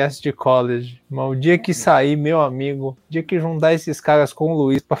podcast de college, mas o dia que sair, meu amigo, o dia que juntar esses caras com o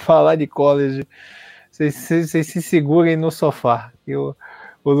Luiz para falar de college, vocês se segurem no sofá. E o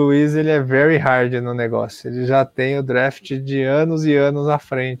Luiz, ele é very hard no negócio, ele já tem o draft de anos e anos à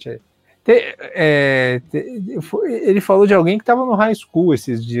frente. Ele falou de alguém que estava no high school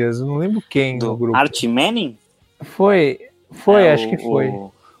esses dias, eu não lembro quem no grupo. Archie Manning? Foi, acho que foi.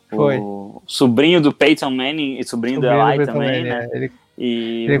 Foi. O sobrinho do Peyton Manning e sobrinho do Eli também, né?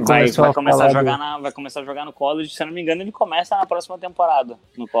 Ele vai começar a jogar no college. Se eu não me engano, ele começa na próxima temporada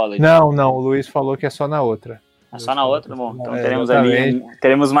no college. Não, o Luiz falou que é só na outra. É só na outra? Bom, então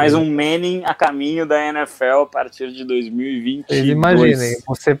teremos mais um Manning a caminho da NFL a partir de 2022. Vocês imaginem,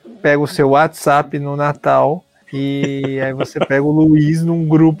 você pega o seu WhatsApp no Natal e aí você pega o Luiz num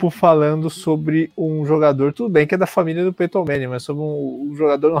grupo falando sobre um jogador, tudo bem que é da família do Peyton Manning, mas sobre um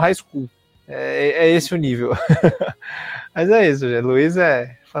jogador no high school. É esse o nível. Mas é isso, gente. Luiz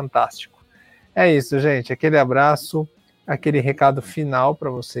é fantástico. É isso, gente. Aquele abraço. aquele recado final para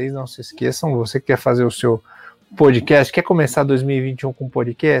vocês, não se esqueçam, você que quer fazer o seu podcast, quer começar 2021 com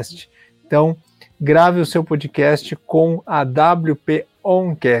podcast, então grave o seu podcast com a WP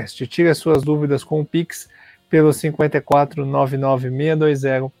Oncast, tire as suas dúvidas com o Pix pelo 54 99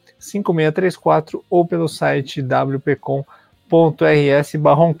 620 5634 ou pelo site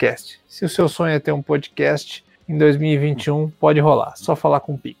wpcom.rs/oncast. Se o seu sonho é ter um podcast em 2021, pode rolar, só falar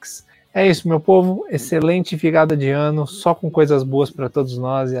com o Pix. É isso, meu povo, excelente virada de ano, só com coisas boas para todos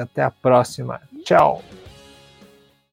nós e até a próxima. Tchau!